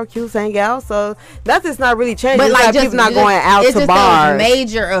still have barbecues, hang out. So that's just not really changing. But like people not going out to bars.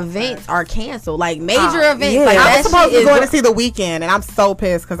 Major events are canceled. Like major events. Yeah. Like I was supposed to be going to see The Weeknd, and I'm so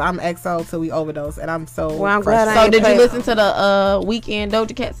pissed because I'm XO till we overdose, and I'm so. Well, I'm glad. So did you listen to the Weeknd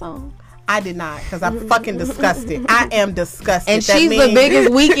Doja Cat song? I did not, because I'm fucking disgusted. I am disgusted. And she's the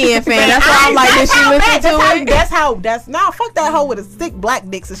biggest Weeknd fan. That's why I'm like, did she listen to it? Nah, fuck that hoe with a sick black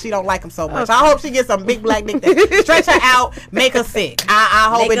dick so she don't like him so much. I hope she gets some big black dick that stretch her out, make her sick. I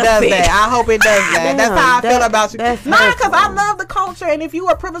hope it does that. I hope it does that. That's how I feel about you. Nah, because I love the culture, and if you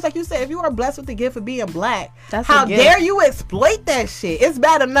are privileged, like you said, if you are blessed with the gift of being black, how dare you exploit that shit? It's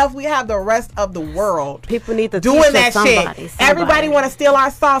bad enough we have the rest of the world people need to doing that somebody. shit. Everybody want to steal our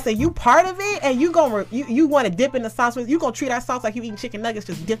sauce, and you part of it, and you want to dip in the sauce with, you gonna treat our sauce like you eating chicken nuggets,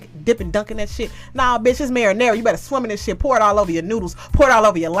 just dip and dunking that shit. Nah, bitch, it's marinara. You better swim in this shit. Pour it all over your noodles. Pour it all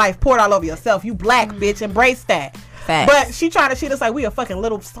over your life. Pour it all over yourself. You black bitch, embrace that. Facts. But she trying to treat us like we a fucking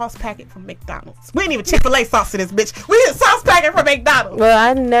little sauce packet from McDonald's. We ain't even Chick-fil-A sauce to this bitch. We a sauce packet from McDonald's. Well,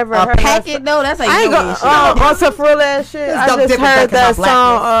 I never heard packet though. That's like I ain't on some for real ass shit. I just heard that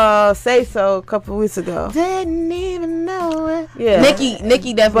song "Say So" a couple weeks ago. Didn't even know it. Yeah,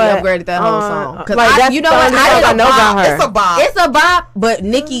 Nikki definitely upgraded that whole song. Cause like that's, you know what I know about her. It's a bop. It's a bop, but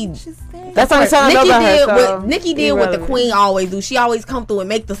Nikki. That's what I'm saying. Nikki did what the queen always do. She always come through and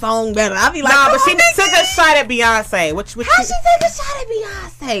make the song better. I be like, nah, but she took a shot at Beyonce. How she take a shot at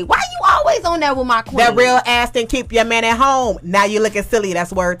Beyonce? Why you always on that with my queen? That real ass didn't keep your man at home. Now you looking silly.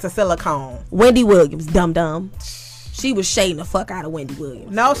 That's word to silicone. Wendy Williams, dumb. She was shading the fuck out of Wendy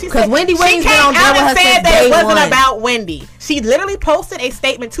Williams. No, she said Wendy Williams been on out and said that it wasn't one. about Wendy. She literally posted a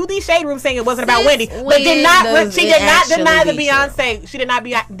statement to the shade room saying it wasn't about Wendy, but did not. She did not deny the Beyonce. True. She did not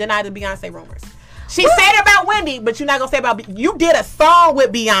deny the Beyonce rumors. She said about Wendy, but you're not gonna say about. You did a song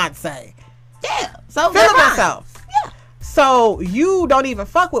with Beyonce. Yeah. So feeling myself. Yeah. So you don't even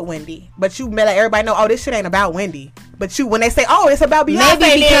fuck with Wendy, but you let everybody know, oh, this shit ain't about Wendy. But you, when they say, oh, it's about Beyonce,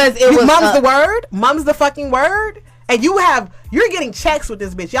 maybe because it was mum's the word, mum's the fucking word. And you're getting checks with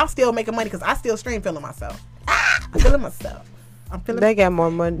this bitch. Y'all still making money because I still stream feeling myself. I'm feeling myself. They got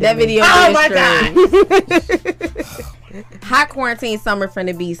more money. That video. Oh my god. Hot quarantine summer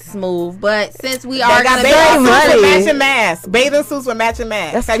finna be smooth, but since we are got bathing suits with matching masks, bathing suits with matching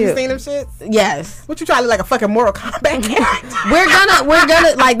masks. Have you seen them shits? Yes. What you try to look like a fucking Mortal Kombat character? We're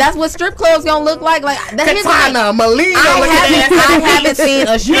gonna like that's what strip clubs gonna look like. Like Katana, Melina. I haven't seen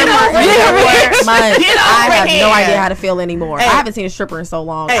a stripper. I have no idea how to feel anymore. I haven't seen a stripper in so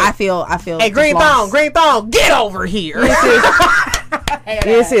long. I feel. Hey, green thong, get over here.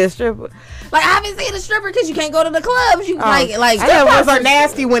 You see a stripper. Like I haven't seen a stripper because you can't go to the clubs. You like strippers are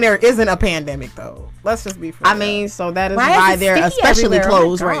nasty when there isn't a pandemic though. Let's just be. I mean, so that is why they're especially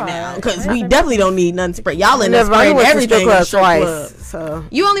closed right now because we definitely don't need nothing spray. Y'all in there spraying everything. Twice. So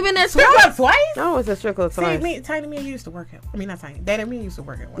you only been there twice? No, it's a strip club twice. Tiny me used to work at. I mean, not Tiny. Daddy me used to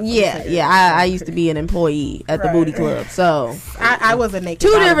work at one. Yeah. I used to be an employee at the booty club. So I was a naked.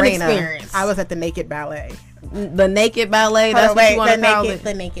 Two different experiences. I was at the naked ballet. The naked ballet. That's what you want to call it.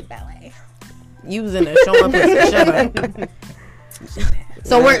 The naked ballet. You was in there showing up and shut up.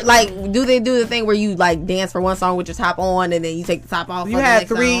 So we're like, do they do the thing where you like dance for one song with your top on and then you take the top off? You had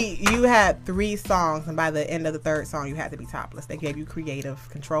three songs, and by the end of the third song, you had to be topless. They gave you creative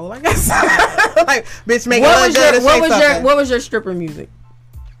control, I guess. Like, bitch, make what was your stripper music?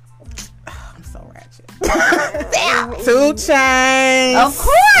 I'm so ratchet. 2 Chainz. Of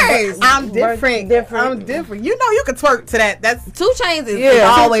course. I'm different. You know you can twerk to that. That's 2 Chainz is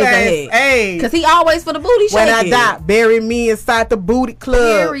always ahead. Hey. Cause he always for the booty shaking. When I die, bury me inside the booty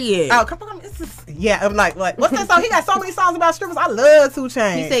club. Period. Oh, come on. I'm like, what's that song? He got so many songs about strippers. I love 2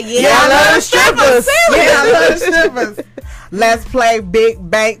 Chainz. He said, I love the strippers. I love the strippers. Let's play Big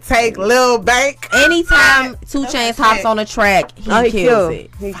Bank, take Lil Bank. Anytime 2 Chainz hops on a track, he kills it.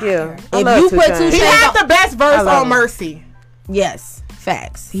 He kills. If you put 2 Chainz, he had the best verse on Mercy. Yes,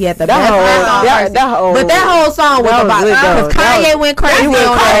 facts. He had the best verse on Mercy. But that whole song was about because Kanye went crazy on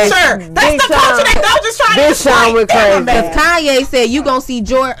that. That's the culture that they're just trying to destroy. Because Kanye said you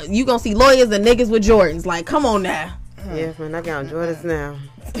gonna see lawyers and niggas with Jordans. Like, come on now. Yeah, man, I got Jordans now.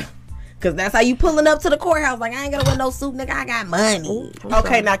 Cause that's how you pulling up to the courthouse. Like, I ain't gonna wear no suit, nigga. I got money.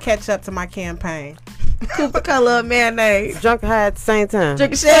 Okay, now catch up to my campaign. Cooper color of mayonnaise. Drunk high at the same time.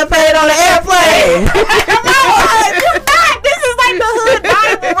 Drinking champagne on the airplane. Come on, you not. This is like the hood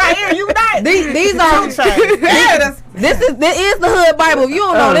Bible right here. You not. These are. This is the hood Bible. If you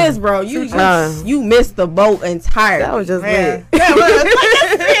don't know this, bro, you missed the boat entirely. That was just weird.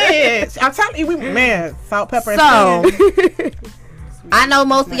 I'm telling you, man, salt, pepper, and sand. I know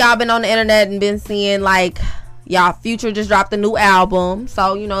most of y'all been on the internet and been seeing like y'all Future just dropped a new album,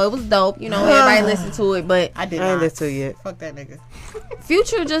 so you know it was dope. You know everybody listened to it, but I ain't listen to it yet. Fuck that nigga.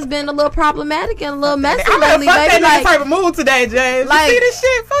 Future just been a little problematic and a little messy I'm lately. fuck that like, nigga type of mood today, James. Like, you see this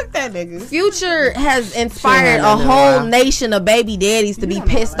shit? Fuck that nigga. Future has inspired a whole nation of baby daddies to be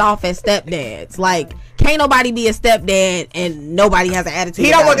pissed off at stepdads. Like, can't nobody be a stepdad and nobody has an attitude.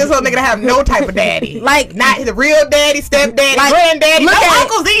 He don't want this little nigga to have no type of daddy. Like, not the real daddy, stepdaddy, like, granddaddy, no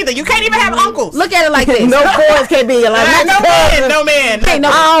uncles either. You can't even have uncles. Look at it like this. No boys can't be your life. No man.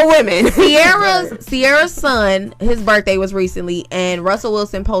 All women. Sierra's son, his birthday was recently, and Russell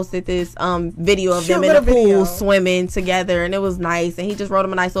Wilson posted this video of them in the pool swimming together, and it was nice. And he just wrote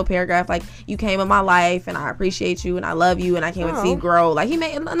him a nice little paragraph like, "You came in my life, and I appreciate you, and I love you, and I can't wait to see you grow." Like, he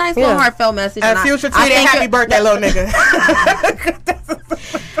made a nice little heartfelt message. And Future tweeted, "Happy birthday, little nigga."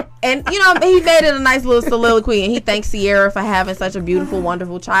 And you know, he made it a nice little soliloquy, and he thanks Sierra for having such a beautiful,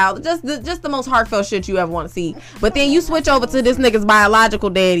 wonderful child. Just the most heartfelt shit you ever want to see. But then you switch over to this nigga's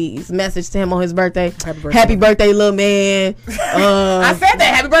biological daddy's message to him on his birthday. Happy birthday, little man. I said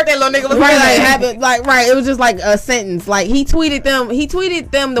that. Happy birthday, little nigga. Was right. It was just like a sentence. Like, he tweeted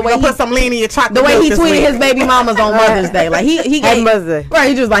them the way he put some lean in your chocolate. The way he tweeted his baby mamas on Mother's Day. Like, he Happy Mother's Day. Right.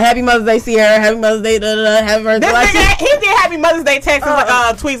 He just like, Happy Mother's Day, Sierra. Happy Mother's Day. Happy birthday. This nigga, he did Happy Mother's Day texts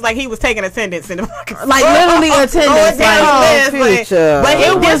tweets like he was taking attendance in the fucking like literally attendance. But he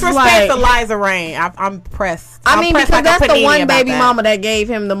disrespects Eliza Reign. I'm pressed. I mean, because that's the one baby mama that gave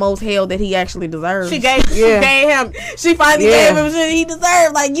him the most hell that he actually deserves. She gave him. She finally gave him shit he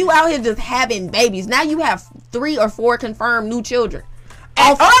deserved. Like, you out here just having babies. Now you have 3 or 4 confirmed new children.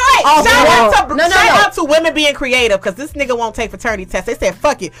 Shout out to women being creative, because this nigga won't take paternity tests. They said,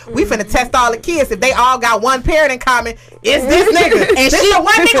 fuck it, we finna test all the kids. If they all got one parent in common, it's this nigga. And this the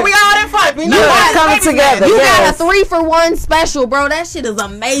one nigga we all in fuck. We know coming together. You got a 3-for-1 special, bro. That shit is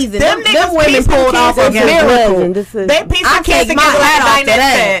amazing. Them women pulled off a miracle. They piece the kids together like a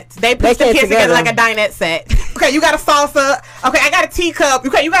dinette set. They piece the kids together like a dinette set. Okay, you got a salsa. Okay, I got a teacup.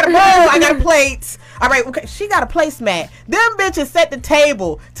 Okay, you got a bowl. I got plates. All right, okay, she got a placemat. Them bitches set the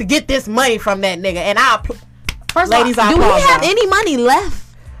table to get this money from that nigga, and ladies, do we have any money left?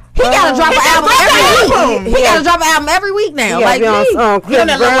 He gotta drop an album every week. He gotta drop an album every week now. Like me. He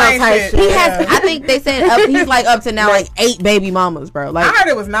has. I think they said he's like up to now like 8 baby mamas, bro. Like, I heard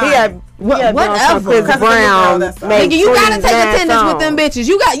it was 9. Whatever. Brown. Nigga, you gotta take attendance with them bitches.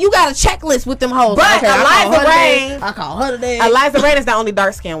 You got a checklist with them hoes. But Eliza Reign, I call her today. Eliza Reign is the only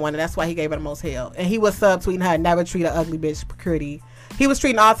dark skinned one, and that's why he gave her the most hell. And he was subtweeting her, never treat an ugly bitch pretty. He was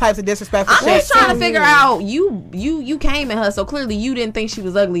treating all types of disrespectful shit. I'm just trying to figure out, you came at her, so clearly you didn't think she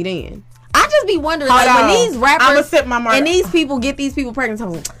was ugly then. I just be wondering, like, when these rappers and these people get these people pregnant,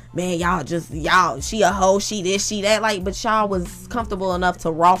 I'm like, man, y'all, she a hoe, she this, she that, like, but y'all was comfortable enough to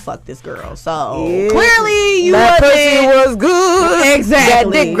raw fuck this girl, so clearly you that pussy was good.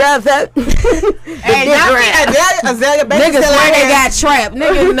 Exactly. That dick grabs that. And Azalea niggas swear they got trapped.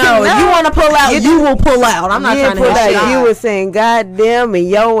 Niggas know if you want to pull out, you will pull out. I'm not trying to hit shit. You were saying goddamn, and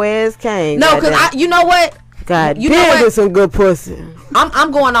your ass came. No, because you know what? God damn, with some good pussy.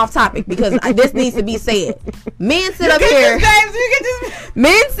 I'm going off topic because this needs to be said. Men sit up here.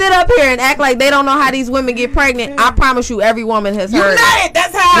 Men sit up here and act like they don't know how these women get pregnant. I promise you, every woman has heard. You know it.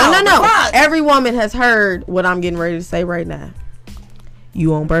 That's how. No. Every woman has heard what I'm getting ready to say right now.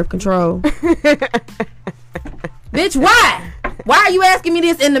 You on birth control? Bitch, why? Why are you asking me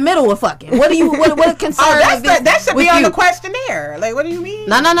this in the middle of fucking? What concern? That should be on the questionnaire. Like, what do you mean?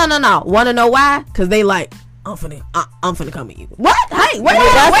 No. Want to know why? Because they like, I'm finna come at you. What? Hey, wait,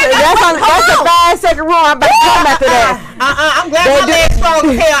 That's a 5-second rule. I'm about to come after that. I'm glad my legs strong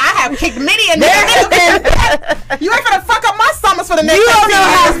as hell. I have kicked many a nigga. You ain't finna fuck up my summers for the next 18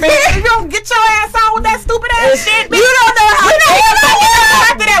 years, bitch. You don't get your ass on with that stupid ass shit, bitch. You don't know how to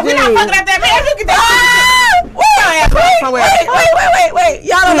after that. We're not fucking after that, man. You get that Wait.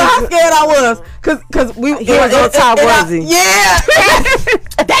 Y'all don't know how scared I was. Cause we was on top, wasn't he? Yeah.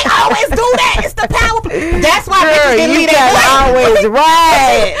 They always do that. It's the power. That's why bitches didn't leave that always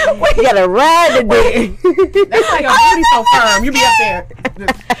ride. You gotta ride the dick. That's why your booty so firm. You be up there.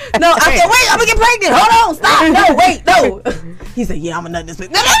 No, I said, wait, I'm gonna get pregnant. Hold on, stop. No, wait, no. He said, yeah, I'm gonna nut this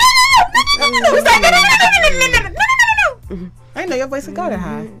bitch. No. I didn't know your voice would go that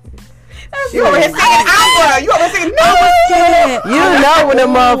high. You over here singing opera. You over here singing no. You know when the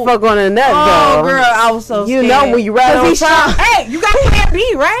motherfucker on the nut though. Oh, girl, I was so scared. You know when you ride on top. Hey, you got plan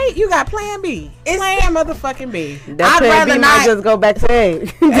B, right? You got plan B. It's plan motherfucking B. That plan B might just go back to A.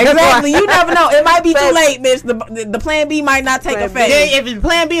 Exactly. You never know. It might be too late, bitch. The plan B might not take effect. Yeah, if it's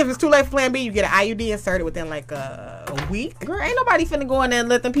plan B, if it's too late for plan B, you get an IUD inserted within like a week. Girl, ain't nobody finna go in there and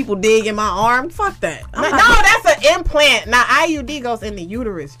let them people dig in my arm. Fuck that. No, that's an implant. Now IUD goes in the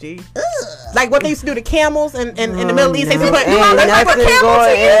uterus, G. Ugh. Like what they used to do to camels in the Middle East. They used to put nothing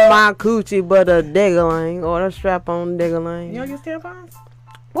going in my coochie but a diggerling or a strap-on diggerling. You don't use tampons?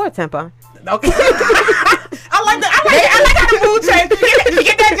 What tampon? Okay. I like how the mood change. You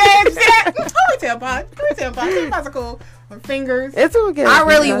get that, James? You see that? Tampons are cool. Or fingers. It's okay. I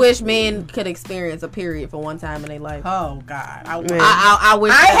really wish men could experience a period for one time in their life. Oh God, I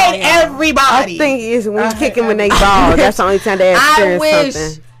wish. I hate everybody. I think it's when you kick them in their balls. That's the only time they experience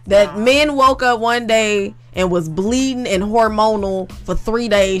something. That men woke up one day and was bleeding and hormonal for 3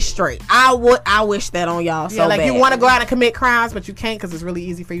 days straight. I wish that on y'all so like bad. You want to go out and commit crimes, but you can't because it's really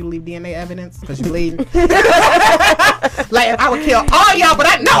easy for you to leave DNA evidence because you're bleeding. Like I would kill all y'all, but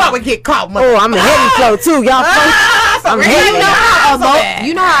I know I would get caught. Oh, I'm a heavy flow too, y'all.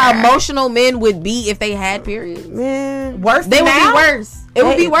 You know how emotional men would be if they had periods. Man, worse. They would be worse. It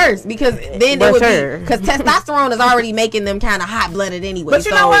would be worse because then it would be because testosterone is already making them kind of hot blooded anyway. But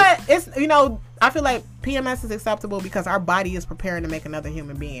you know what? It's I feel like PMS is acceptable because our body is preparing to make another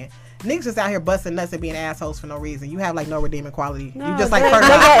human being. Niggas just out here busting nuts and being assholes for no reason. You have like no redeeming quality. No, you just like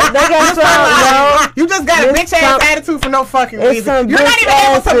you just got a bitch ass attitude for no fucking reason. You're not even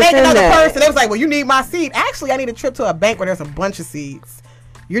able to make another person. It was like, well, you need my seed. Actually, I need a trip to a bank where there's a bunch of seeds.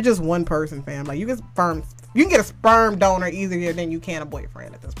 You're just one person, fam. Like you can get a sperm donor easier than you can a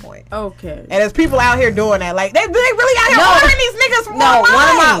boyfriend at this point. Okay. And there's people out here doing that. Like they really out here ordering these niggas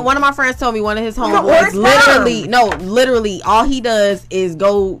from one of my friends told me one of his homeboys literally all he does is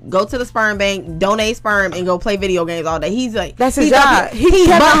go to the sperm bank, donate sperm, and go play video games all day. He's like that's his job. He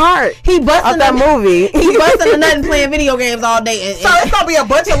Kevin Hart. He busting that movie. He busting a nut and playing video games all day. So it's gonna be a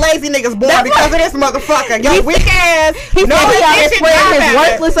bunch of lazy niggas born because of this motherfucker. Yo, weak ass. He spreading his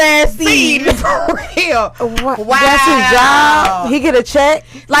worthless ass seed for real. Wow. That's his job. He get a check.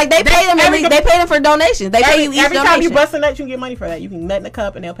 Like they pay him. They pay him for donations. They pay you each every donation. time you bust a nut, you can get money for that. You can nut in a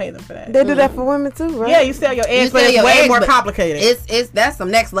cup and they'll pay them for that. They do that for women too, right? Yeah, you sell your eggs, but it's way more complicated. It's that's some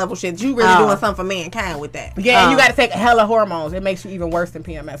next level shit. You really doing something for mankind with that. Yeah, and you got to take hella hormones. It makes you even worse than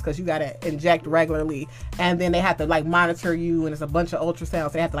PMS because you got to inject regularly, and then they have to like monitor you, and it's a bunch of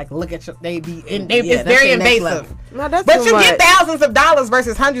ultrasounds. They have to like look at you. It's very invasive. No, that's but you get thousands of dollars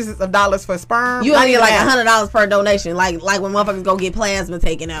versus hundreds of dollars for sperm. You only get like $100 per donation, like when motherfuckers go get plasma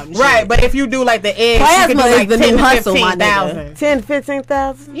taken out. And right, shit. But if you do like the eggs, plasma you can do like is the new hustle, my nigga.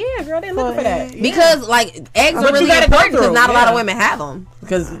 10,000-15,000. Yeah, girl, they looking for that. Yeah. Because like eggs are really important because not a lot of women have them.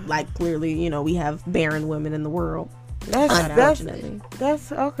 Because like clearly, we have barren women in the world. That's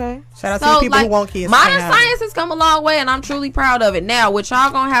okay. Shout out to the people who want kids. Modern science has come a long way, and I'm truly proud of it. Now, what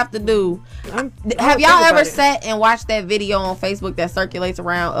y'all gonna have to do? Have y'all ever sat and watched that video on Facebook that circulates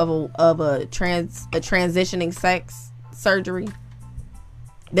around of a transitioning sex surgery?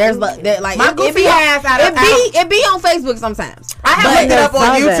 There's like my goofy ass it be on Facebook sometimes. I have looked it up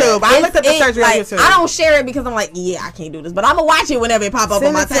on YouTube. I looked at the surgery on YouTube. I don't share it because I'm like, yeah, I can't do this, but I'm gonna watch it whenever it pop up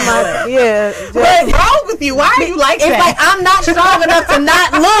on my timeline. Yeah, what's wrong with you? Why are you like that? It's like I'm not strong enough to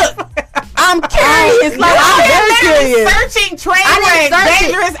not look. I'm curious. Like I'm very curious. Searching train wreck,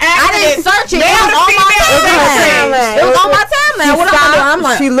 dangerous accidents. I didn't search it. It was on my timeline. It was on my timeline. What I'm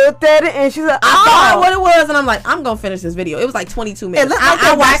like, she looked at it and she's like, I saw what it was, and I'm like, I'm gonna finish this video. It was like 22 minutes. It looked like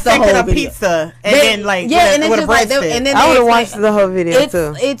I watched the whole video. Pizza and then like and it's just like and then I would have watched the whole video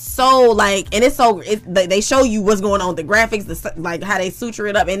too. It's so like, and it's so they show you what's going on, the graphics, like how they suture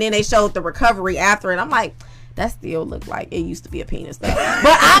it up, and then they showed the recovery after it. I'm like, that still look like it used to be a penis though.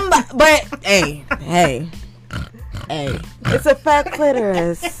 But hey, Hey, It's a fat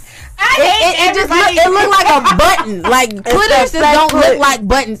clitoris. It look like a button. Like clitoris don't look like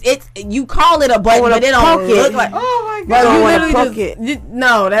buttons. You call it a button, but it don't look like. oh my Bro, god! you wanna literally poke it.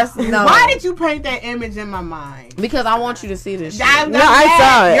 no, that's no. Why did you paint that image in my mind? Because I want you to see this shit. No, I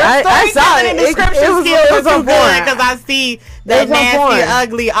saw it. Your I saw storytelling it. and description It was skills on too good point. because I see that It was on nasty, point.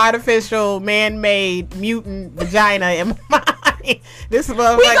 ugly, artificial, man-made mutant vagina in my mind. This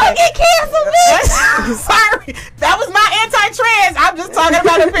motherfucker. We gonna get canceled, bitch. Sorry, that was my anti-trans. I'm just talking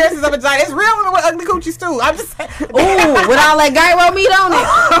about the appearances of vagina. It's real women with ugly coochies too. I'm just saying. Ooh, with all that gyro meat on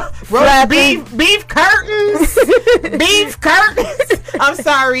it. beef curtains, beef curtains. I'm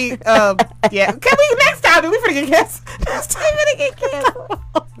sorry. Yeah. Can we next time? We finna get canceled. Next time we finna get canceled.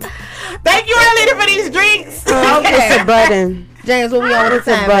 Thank you, Arlene, for these drinks. It's a button. James, what we on with It's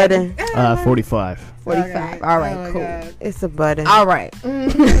a time? button. 45. 45. All right, cool. God. It's a button. All right.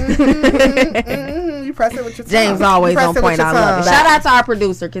 You press it with your tongue. James always on point. I love it. Shout out to our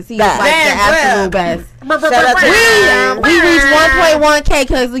producer because he's like the absolute best. We reached 1.1K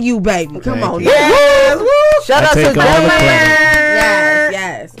because of you, baby. Come on. Yes. Shout out to take all the credit.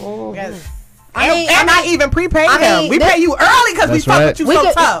 Yes. Yes. I mean, and not even prepaid I him. mean, We pay you early because we That's fuck right. with you we so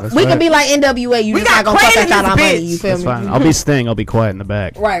could, tough. That's we right. could be like NWA. You We just got not gonna fuck credit us out in our this money. bitch. You feel That's me? fine. I'll be Sting. I'll be quiet in the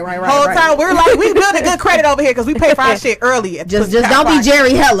back. Right. Whole time we're like we building good credit over here because we pay for our shit early. Just don't be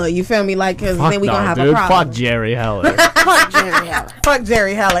Jerry Heller. You feel me? Like, because Fuck then we no, gonna have dude. a problem. Fuck Jerry Heller. Fuck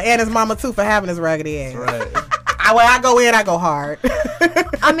Jerry Heller and his mama too for having his raggedy ass. Right. When I go in, I go hard.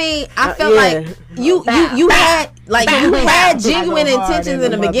 I mean, I felt yeah. like you had genuine I go hard intentions in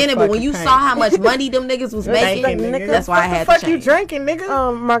in the the beginning, but when you motherfucking saw how much money them niggas was making, Nigga, that's why I had what to the fuck you change. drinking,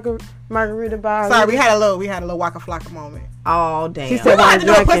 nigga? Margarita bar. Sorry, we had a little Waka Flocka moment. Oh damn! She We said, gonna have to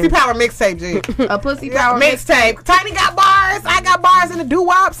do a drinking. pussy power mixtape, G. A pussy power Mixtape. Tiny got bars. I got bars in the doo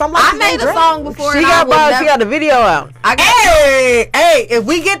wops. I'm like, I made a song before. She and got I would bars. never- She got the video out. I got Hey, if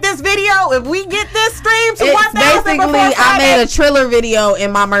we get this video, if we get this stream to it's 1,000 basically before I Friday. made a Triller video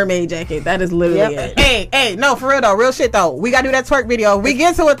in my mermaid jacket. That is literally it. Hey, no, for real though, real shit though. We gotta do that twerk video. If we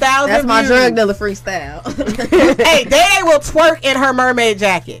get to 1,000. That's my views, drug dealer freestyle. Hey, they will twerk in her mermaid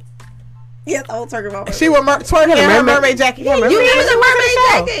jacket. Yes, I will twerk about her. She will twerk in her mermaid jacket. Yeah, You gave me the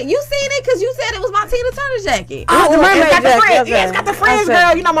mermaid jacket. You seen it because you said it was my Tina Turner jacket. Oh, the mermaid it's got the jacket, fringe. okay. Yeah, it's got the fringe, Okay.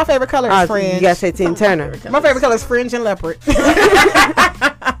 girl. You know my favorite color is fringe. You gotta say Tina Turner. My favorite color is fringe and leopard.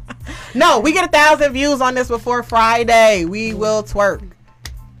 No, we get 1,000 views on this before Friday. We will twerk.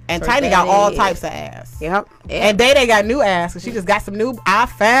 And Twerk Tiny that got all ass. types of ass. Yep. And Day got new ass. So she just got some new. I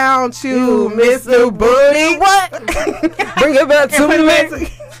found you, Miss New Booty. What? Bring it back to me.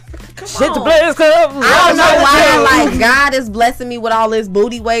 Shit, the players come. I don't know why like God is blessing me with all this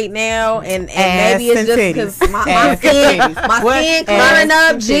booty weight now, and maybe it's and just titties. because my Ass and skin, titties. my What? skin Ass clearing up.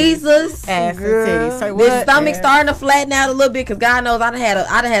 and titties. Jesus, Ass and titties. Say this what? stomach starting to flatten out a little bit because God knows I'd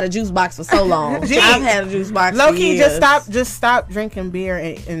had a juice box for so long. Gee. I've had a juice box. Low for key, years. just stop drinking beer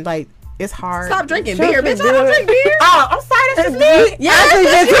and like it's hard. Stop drinking beer, bitch. I don't drink beer. Oh, I'm sorry, that's just me. Yes,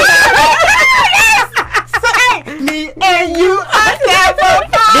 Me and you are never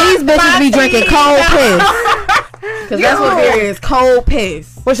these bitches be drinking cold piss. Cause that's what beer is, cold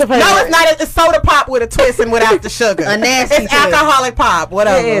piss. What's your favorite? No, it's not. It's soda pop with a twist and without the sugar. A nasty It's twist. alcoholic pop.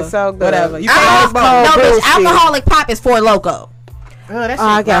 Whatever. It is so good. Whatever. You Ice can't cold. No, bitch, bullshit. alcoholic pop is for loco. Oh, that shit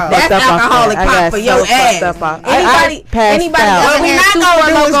I got gross. fucked That's up off alcoholic that. pop I got for so your fucked ass. up off- Anybody passed out. What we that not has two gonna do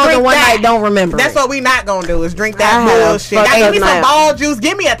is locos drink in one that. night don't remember That's it. what we not gonna do is drink I that have bullshit. fucked Now give up me some night. ball juice.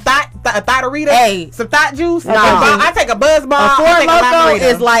 Give me a thought-a-rita. Hey. Some thought juice. No. I take a buzz ball. A Four I take a Loko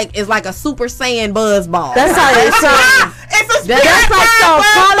Lime-A-Rita. is like a Super Saiyan buzz ball. That's how they sound. It's a spirit That's bomb like so buzz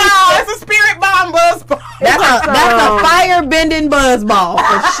funny. ball. It's a spirit bomb buzz ball. That's a fire bending buzz ball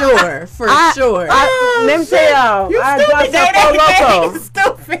for sure. Sure. Let me tell y'all. You I stupid, drank some Four Loko.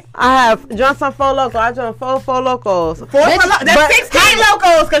 Stupid. I have drunk some Four Loko. I drank four Locos. That's 16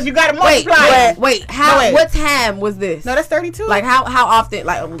 locos because you got to Wait, multiply. wait. No, wait. What time was this? No, that's 32. Like how often?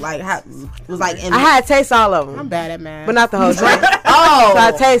 Like how was like in I had to taste all of them, I'm bad at math. but not the whole drink. Oh, So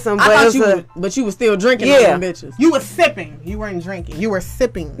I taste them, I but thought it was you, but you was still drinking Yeah. them bitches. You were sipping. You weren't drinking. You were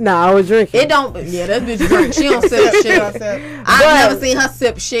sipping. No, I was drinking. It don't. Yeah, that bitch drink. She don't sip shit. I've never seen her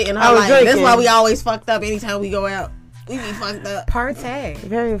sip shit in her I was life. That's drinking. why we always fucked up anytime we go out. We be fucked up. Partay.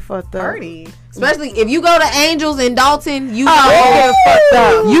 Very fucked up. Party. Especially if you go to Angels in Dalton, you know, Very fucked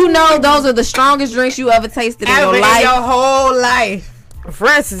up. you know those are the strongest drinks you ever tasted in Ever your in life. your whole life.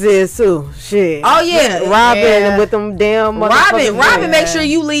 Francis is too. Shit. Oh yeah, Robin with them damn motherfuckers. Robin, make sure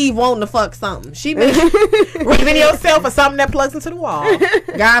you leave wanting to fuck something. She been Giving yourself or something that plugs into the wall.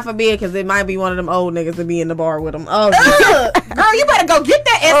 God forbid, because it might be one of them old niggas to be in the bar with them. Oh, girl, you better go get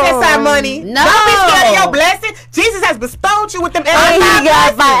that SSI money. No. Don't be scared of your blessing. Jesus has bestowed you with them SSI He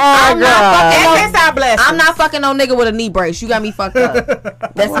got blessings. SSI blessings. I'm not fucking no nigga with a knee brace. You got me fucked up.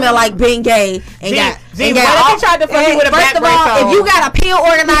 That smell like Bengay and got. What if he tried to fuck you with a back First of all, if you got a pill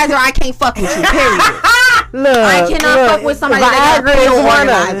organizer, I can't fuck with you. Period. I cannot fuck with somebody that got a pill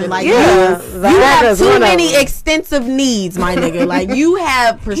organizer. Like you have too many extensive needs, my nigga. Like you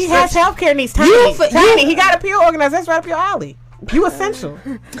have He has healthcare needs. Tiny. He got a pill organizer. That's right up your alley. You essential.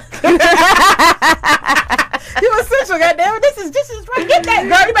 You essential. Goddamn it. This is right. Get that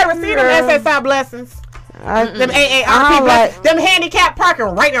girl. You better receive them SSI blessings. Them AARP blessings. Them handicap parking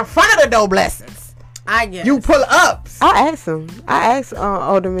right in front of the door blessings. I guess. You pull ups. I asked them. I asked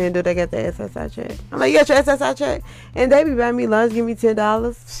older men, do they get the SSI check? I'm like, you got your SSI check? And they be buying me lunch, give me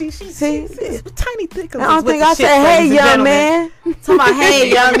 $10. She's tiny thick. I don't think I said, hey, young man. Talking about,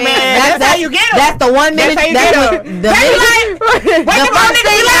 hey, young man. That's how you get them. That's the 1 minute. The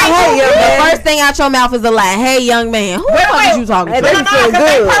first thing out your mouth is a lie. Hey, young man. Who the fuck is you talking to?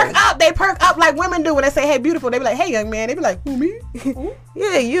 They perk up like women do when they say, hey, beautiful. They be like, hey, young man. They be like, who, me?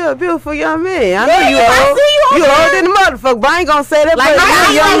 Yeah, you're a beautiful young man. I know you old. You older than the motherfucker, but I ain't gonna say that. Like,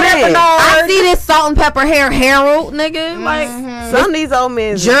 young man. I see this salt and pepper hair Harold, nigga. Like, some of these old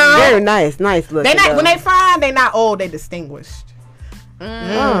men very nice looking. They not when they fine, they not old. They distinguished.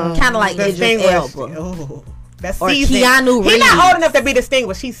 Kind of like Idris Elba. Oh, that's or seasoned. Keanu Reeves. He not old enough to be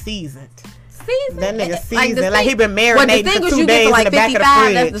distinguished. He's seasoned. That nigga seasoned. Like he been marinating for 2 days in the back of the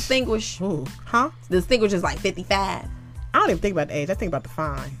fridge. That's distinguished. Huh? Distinguished is like 55. I don't even think about the age. I think about the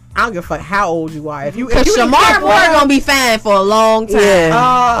fine. I don't give a fuck how old you are. If you Shamar Moore gonna be fine for a long time.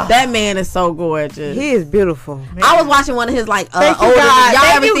 Yeah. That man is so gorgeous. He is beautiful. Man. I was watching one of his like older. God. Y'all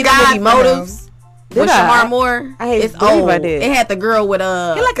ever see the movie Motives? With Shamar Moore? It's old. It had the girl with he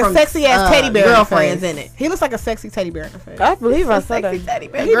like a sexy ass teddy bear girlfriends in it. He looks like a sexy teddy bear in the face. I believe I saw that. Teddy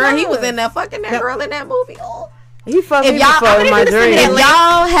bear. Girl, he was in that fucking that girl in that movie. Oh. He fucked me before in my dreams. If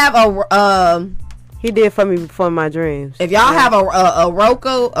y'all have a he did for me before in my dreams. If y'all have a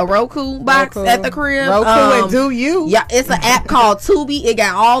Roku box at the crib, Roku do you? Yeah, it's an app called Tubi. It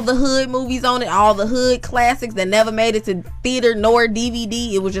got all the hood movies on it, all the hood classics that never made it to theater nor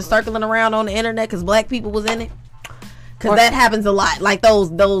DVD. It was just circling around on the internet because black people was in it. Because that happens a lot, like those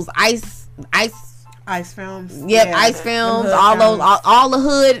ice films. Yep, yeah, ice films. All the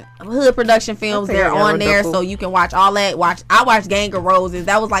hood production films. They're on there, so you can watch all that. I watched Gang of Roses.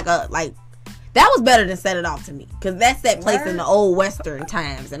 That was that was better than Set It Off to me, because that set place in the old Western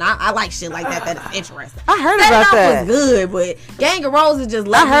times, and I like shit like that. That is interesting. I heard about that. Set It Off was good, but Gang of Roses just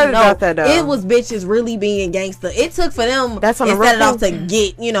let me know about that, though. It was bitches really being gangster. It took for them and Set It Off to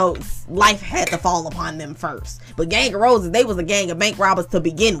get, life had to fall upon them first. But Gang of Roses, they was a gang of bank robbers to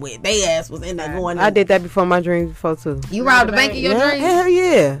begin with. They ass was in there going. I did that before my dreams before too. You robbed a bank in your dreams? Hell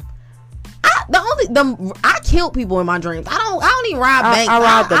yeah. I killed people in my dreams. I don't even rob banks. I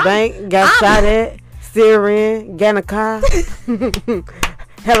robbed the bank, got shot at, steering, got in a car,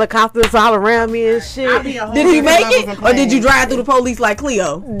 helicopters all around me and shit. Did you make it, or did you drive through the police like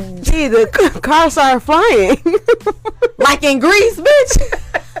Cleo? Gee, the car started flying, like in Grease, bitch.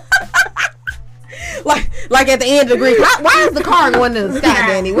 Like at the end of the Grease. Why is the car going to the sky,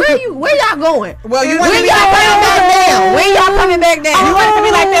 Danny? Where y'all going? Well, you when y'all coming back down? When y'all coming back down? You want it to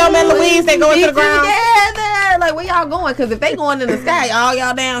be like Thelma and Louise? They going to the ground. Yeah, like where y'all going? Because if they going in the sky, all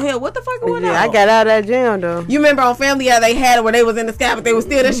y'all downhill. What the fuck going on? I got out of that jam though. You remember on Family Guy they had it where they was in the sky, but they was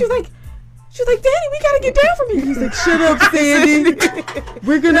still there. She was like, Danny, we gotta get down from here. He's like, shut up, Sandy.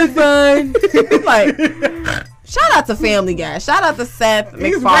 We're gonna find. Like, shout out to Family Guy. Shout out to Seth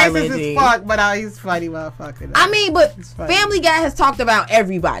MacFarlane. He's racist as fuck, but he's funny motherfucker. I mean, but Family Guy has talked about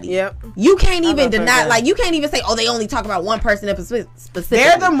everybody. Yep. You can't even deny, like, you can't even say, oh, they only talk about one person in specific.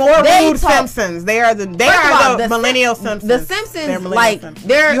 They're the more rude Simpsons. They are the millennial Simpsons. The Simpsons, like,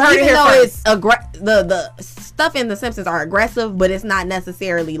 they're, even though it's the stuff in the Simpsons are aggressive, but it's not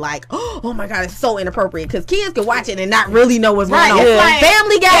necessarily like, oh my god, it's so inappropriate, because kids can watch it and not really know what's going on. Like,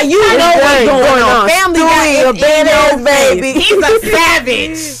 Family Guy, you know what's going on. Family Guy is badass baby. He's a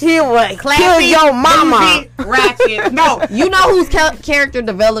savage. He was kill your mama. Ratchet. No, you know whose character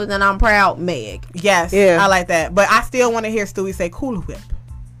developed, and I'm proud, Meg. Yes, yeah, I like that. But I still want to hear Stewie say "Cool Whip"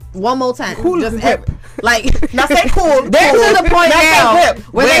 one more time. Cool Whip. Like, now say cool. They're to the point now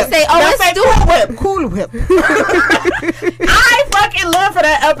where they say, "Oh, it's Stewie Whip." Cool Whip. I fucking fucking live for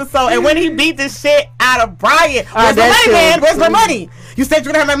that episode. And when he beat the shit out of Brian, where's the money, that's man? true. Where's my money? You said you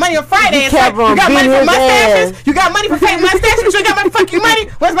were gonna have my money on Friday. He And kept like, on you got money beating for his mustaches. ass. You got money for fake mustaches. But you got my fucking money.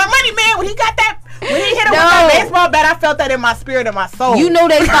 Where's my money, man? When he got that, when he hit him with that baseball bat, I felt that in my spirit and my soul. You know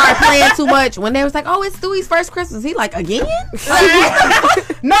they started playing too much when they was like, "Oh, it's Stewie's first Christmas." He like, again?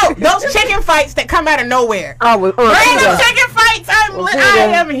 No, those chicken fights that come out of nowhere. Oh, Random chicken fights.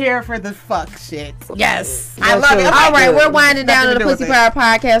 I am here for the fuck shit. Yes, I love it. All right, we're winding down to the Nothing to do Pussy with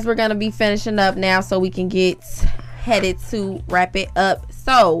Power Podcast. We're gonna be finishing up now, so we can get headed to wrap it up.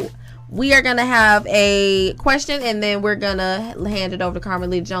 So we are gonna have a question, and then we're gonna hand it over to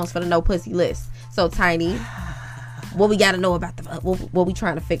Carmen Lee Jones for the no pussy list. So Tiny, what we gotta know about what we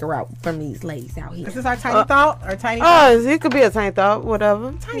trying to figure out from these ladies out here? Is this our tiny thought? Our tiny thought? Oh, it could be a tiny thought,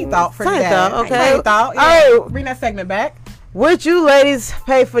 whatever. Tiny thought for tiny today. thought, okay. Tiny thought. Yeah. All right. Bring that segment back. Would you ladies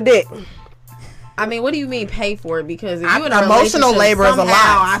pay for dick? I mean, what do you mean pay for it? Because if you in a emotional relationship, labor is a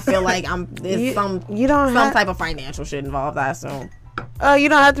somehow lot. I feel like there's some type of financial shit involved, I assume. You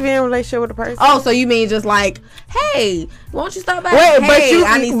don't have to be in a relationship with a person. Oh, so you mean just like, hey, won't you stop by? Wait, Hey,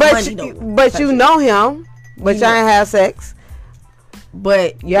 I need some money though. but you know him, but y'all ain't have sex.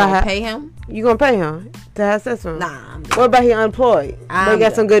 But you gonna pay him? You gonna pay him to have sex with him? Nah, I'm good. What about he unemployed? They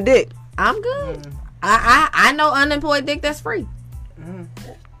got some good dick. I'm good. I know unemployed dick that's free.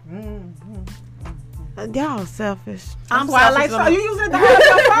 Y'all selfish. I'm why I like so you using it to hurt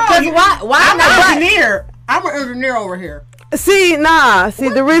your phone. Because why I'm not? an engineer. I'm an engineer over here. See,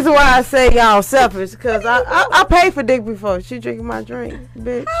 the reason why I say y'all selfish because I paid for dick before. She drinking my drink,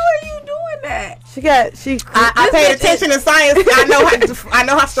 bitch. How are you doing that? I paid attention in science. I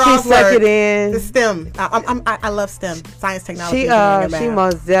know how strong she suck it in. The STEM. I love STEM. Science, technology. She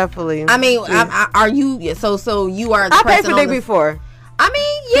most definitely. I mean, are you so you are the I person paid for dick before. I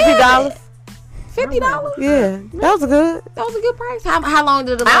mean, yeah. $50. $50? Yeah, that was good. That was a good price. How long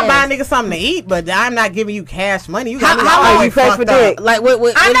did it last? I'll buy a nigga something to eat, but I'm not giving you cash money. You got me how all long you pay for dick? Like what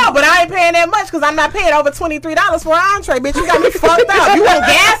I know, but I ain't paying that much because I'm not paying over $23 for an entree, bitch. You got me fucked up. You want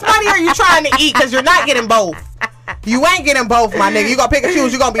gas money or you trying to eat? Because you're not getting both. You ain't getting both, my nigga. You gonna pick and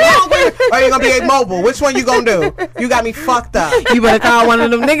choose. You gonna be hungry or you gonna be immobile. Which one you gonna do? You got me fucked up. You better call one of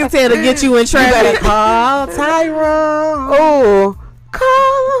them niggas here to get you in traffic. You better call Tyrone. Oh,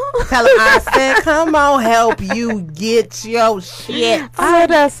 call. Tell him I said, come on, help you get your shit. I heard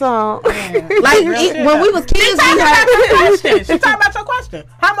that song. Like when we was kids, we had. She talking about your question.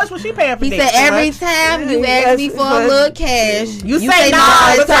 How much was she paying for He dick? said every time you ask me for a little cash, You say no,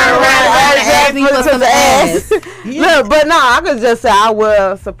 and but turn around and ask me for some ass. Look, but no, I could just say I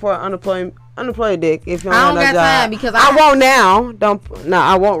will support unemployed dick if you don't I have don't no got job. time because I won't now.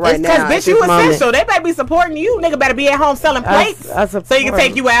 I won't right It's now. because bitch, you essential. They better be supporting you. Nigga better be at home selling plates so he can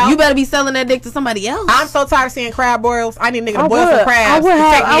take you out. You better be selling that dick to somebody else. I'm so tired of seeing crab boils. I need a nigga to boil some crabs to take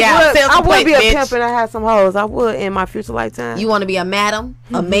me out. Sell I some would plates, be a bitch. pimp and I have some hoes. I would in my future lifetime. You want to be a madam,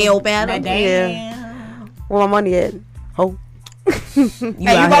 a male madam? Damn. Where my money at? Ho. You Hey, you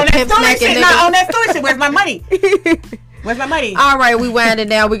on that stupid shit? Not on that stupid shit. Where's my money? Where's my money? All right, we winding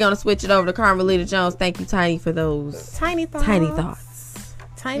down. We're gonna switch it over to Carmen Lee Jones. Thank you, Tiny, for those Tiny thoughts. tiny thoughts.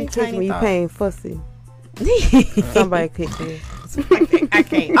 Tiny You thoughts. paying fussy. Somebody kick me. I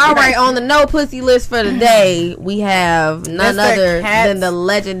can't. All right, on the no pussy list for the day, we have none Mr. other Cat. than the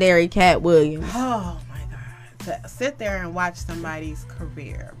legendary Cat Williams. Oh my God. To sit there and watch somebody's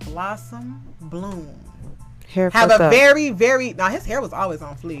career blossom, bloom. Hair Have fucked a up. very now his hair was always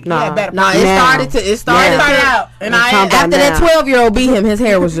on fleek. Nah. He had better No, it Now. started out. And I'm talking after that now. 12-year-old beat him, his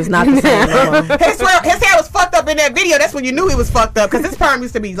hair was just not the same. no more. his hair was fucked up in that video. That's when you knew he was fucked up because his perm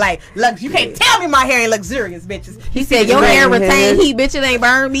used to be like, look, you can't tell me my hair ain't luxurious, bitches. He said, your hair retain heat, bitch, it ain't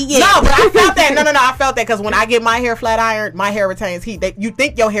burned me yet. No, but I felt that. No, I felt that because when I get my hair flat ironed, my hair retains heat. You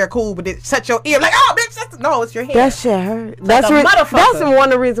think your hair cool, but it shut your ear. Like, oh, bitch, no, it's your hair. That shit hurt. Like a motherfucker. That's one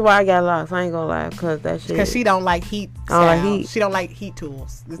of the reasons why I got lost. I ain't gonna lie, cause that shit. Because she don't like heat. I don't like sound. heat. She don't like heat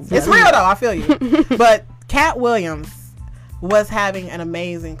tools. It's real though. I feel you. But Cat Williams was having an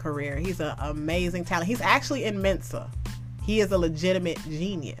amazing career. He's an amazing talent. He's actually in Mensa. He is a legitimate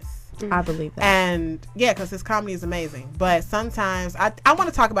genius. I believe that. And yeah, because his comedy is amazing. But sometimes I want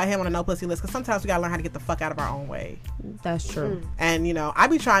to talk about him on a no pussy list because sometimes we gotta learn how to get the fuck out of our own way. That's true. And you know, I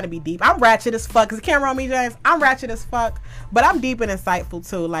be trying to be deep. I'm ratchet as fuck. Cause the camera on me, James. I'm ratchet as fuck, but I'm deep and insightful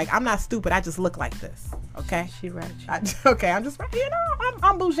too. Like I'm not stupid. I just look like this. Okay. She ratchet. I'm just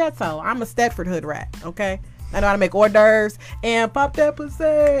I'm Bougetto. I'm a Stedford hood rat. Okay. I know how to make hors d'oeuvres and pop that pussy.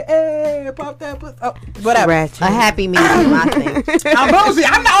 Hey, pop that pussy. Oh, whatever. Ratchet. A happy medium, I think. I'm bougie.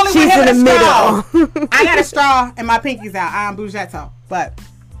 I'm the only She's one in having the a straw. middle. I got a straw and my pinky's out. I'm Bougetto. But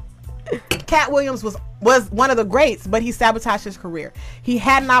Cat Williams was one of the greats, but he sabotaged his career. He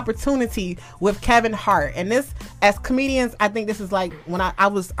had an opportunity with Kevin Hart, and this, as comedians, I think this is like when I'm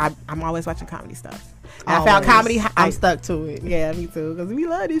always watching comedy stuff. And I found comedy. I'm stuck to it. Yeah, me too. Because we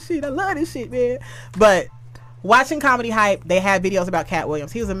love this shit. I love this shit, man. But watching Comedy Hype, they had videos about Cat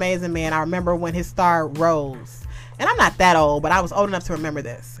Williams. He was an amazing man. I remember when his star rose, and I'm not that old, but I was old enough to remember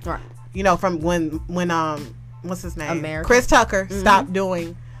this. Right. You know, from when what's his name? America. Chris Tucker stopped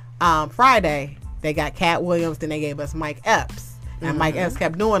doing Friday. They got Cat Williams, then they gave us Mike Epps. And Mike Epps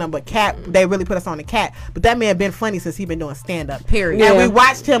kept doing them, but they really put us on the Cat. But that man been funny since he been doing stand-up. Period. And we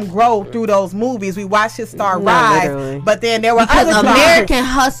watched him grow through those movies. We watched his star rise. Literally. But then there were Because other American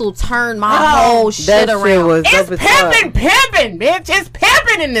Hustle turned my whole shit That around. shit was It's dope as fuck. pimping, bitch. It's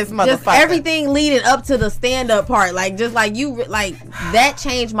pimping in this motherfucker. Just everything leading up to the stand-up part, like just like you, like that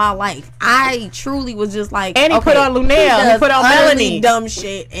changed my life. I truly was just like, And he put on Lunel, he put on utterly Melanie. dumb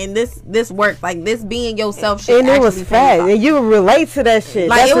shit, and this worked. Like this being yourself shit, And it was actually fat. paid off. And you would relate to that shit.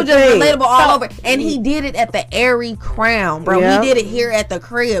 Like That's it was the just thing. relatable all over, and he did it at the Airy Crown, bro. Yeah. He did it here at the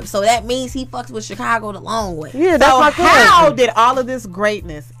crib, so that means he fucks with Chicago the long way. Yeah, that's So my how cousin. did all of this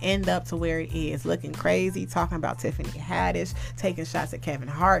greatness end up to where it is? Looking crazy, talking about Tiffany Haddish, taking shots at Kevin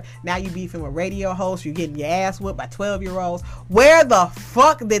Hart. Now you beefing with radio hosts. You getting your ass whipped by 12-year-olds. Where the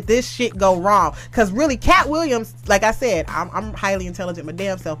fuck did this shit go wrong? Because really, Cat Williams, like I said, I'm highly intelligent, my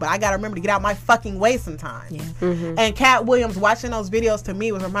damn self, but I gotta remember to get out my fucking way sometimes. Yeah. And Cat Williams watching those videos to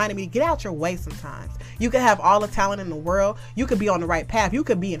me was reminding me to get out your way sometimes. You could have all the talent in the world. You could be on the right path. You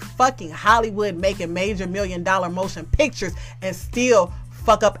could be in fucking Hollywood making major $1 million motion pictures and still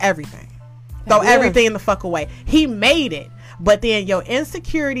fuck up everything. Throw everything the fuck away. He made it. But then your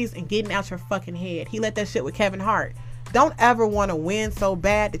insecurities and getting out your fucking head. He let that shit with Kevin Hart. Don't ever want to win so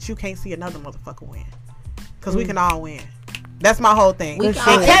bad that you can't see another motherfucker win. Because we can all win. That's my whole thing. We can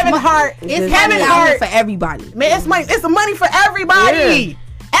And all- Kevin Hart, It's Kevin money out here Hart, for everybody. man, it's money. It's the money for everybody.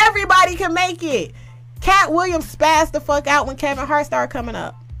 Everybody can make it. Cat Williams spazzed the fuck out when Kevin Hart started coming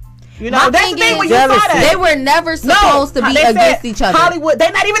up. You know, My that's thing the thing is, when you saw that. They were never supposed to be they said against each other. Hollywood,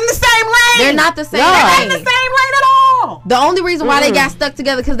 they're not even in the same lane. They're not the same They're not in lane. the same lane at all. The only reason why they got stuck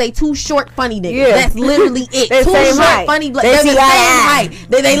together because they two short funny niggas. Yeah. That's literally it. They Two same short height. funny. They They're the see same eye to height.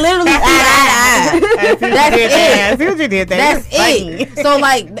 They literally see eye to eye. That's it. See what you did there. That's Funny. it. So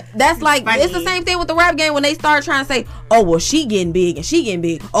like that's like Funny. it's the same thing with the rap game when they start trying to say, oh well she getting big and she getting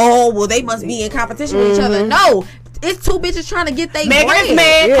big. Oh well they must be in competition with each other. No, it's two bitches trying to get their Megan bread. is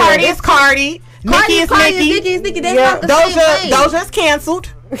Meg, Yeah. Cardi is Cardi, Nicki is Nicki. That's Yeah. not the same thing. Doja is canceled.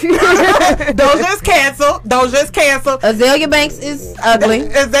 Doja is canceled. Doja is canceled. Azalea Banks is ugly.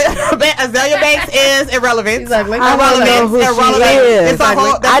 Azalea Banks is irrelevant. She's ugly. I don't know who she is. It's a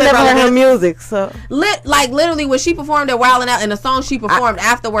whole. I never heard her music, so Literally when she performed at Wildin' Out and the song she performed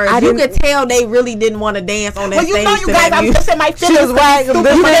afterwards, I you didn't- could tell they really didn't want to dance on that Well, you stage. know, you to guys, that I'm music. just in my she feelings. was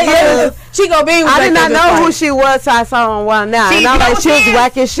like, She gonna be. I did not know who she was, so I saw her on Wild Now, and I'm like, she was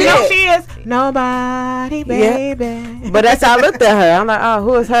whack as You know who shit. she is? Nobody, baby. But that's how I looked at her. I'm like, oh,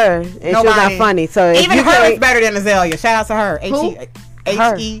 who is her? And she was not Nobody. funny. So if Even you her can't- is better than Azalea. Shout out to her. Who?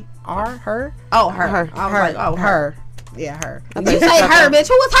 H-E-R, her? Oh, her. Her. I was like, oh, her. Her. Yeah, her. You say her, bitch.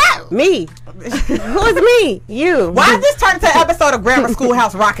 Who was her? Me. Who is me? You. Why this turned into an episode of Grammar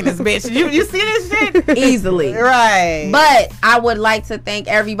Schoolhouse rocking this bitch? You see this shit? Easily. Right. But I would like to thank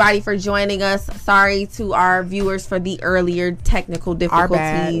everybody for joining us. Sorry to our viewers for the earlier technical Our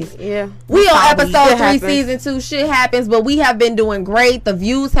bad. difficulties. Yeah. We on Shit episode 3, happens. season 2. Shit happens, but we have been doing great. The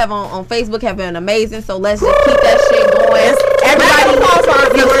views have on Facebook have been amazing. So let's just keep that shit going. Everybody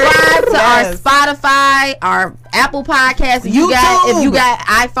subscribe to our Spotify, our Apple Podcasts. If you YouTube. got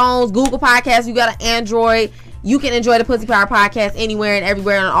iPhones, Google Podcasts, you got an Android. You can enjoy the Pussy Power Podcast anywhere and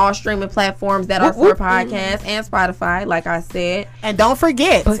everywhere on all streaming platforms that are for podcasts and Spotify, like I said. And don't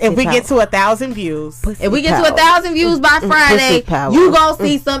forget, if we get to 1,000 views, If we get to 1,000 views by Friday, power. you gonna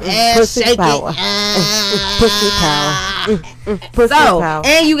see some ass Pussy shaking. power. Pussy power. Pussy So, power.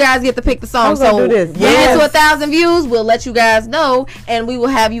 and you guys get to pick the song. I'm gonna So, do this. when we get to 1,000 views, we'll let you guys know, and we will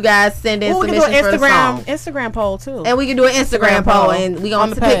have you guys send in we can do submissions an for the song. Instagram poll too. And we can do an Instagram poll, and we on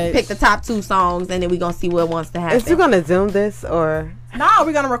gonna the page. pick the top 2 songs, and then we gonna see what wants to happen. Is you gonna zoom this or? No,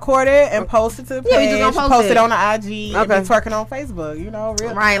 we're gonna record it and post it to the page. Yeah, we just gonna post it it. on the IG. Okay. And be twerking on Facebook. You know,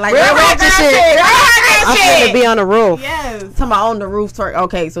 real Right, like real real ratchet ratchet shit. Real I'm ratchet gonna shit. be on the roof. Yes. Talking about on the roof twerk.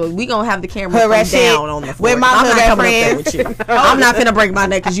 Okay, so we gonna have the camera Hood come rat shit down on the floor. with my I'm hood not rat coming up there with friends. you. I'm not finna break my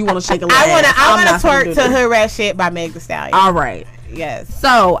neck because you want to shake a leg. I wanna I'm not finna twerk do to that. Hood Rat Shit by Meg Thee Stallion. All right. Yes.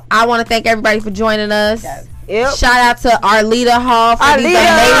 So I want to thank everybody for joining us. Yes. Yep. Shout out to Arlita Hall for these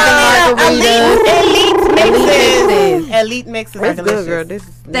Arlita. amazing margaritas. Elite Elite mixes. That's are good, delicious. girl. This is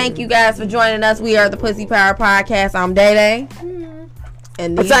Thank you guys for joining us. We are the Pussy Power Podcast. I'm Day Day.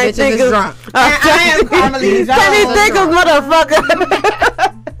 And these Same bitches thing is as- drunk. I am Carmelise. Penny Y'all Dickles, drunk.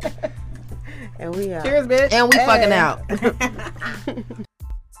 motherfucker. And we are. Cheers, bitch. And we Hey. fucking out.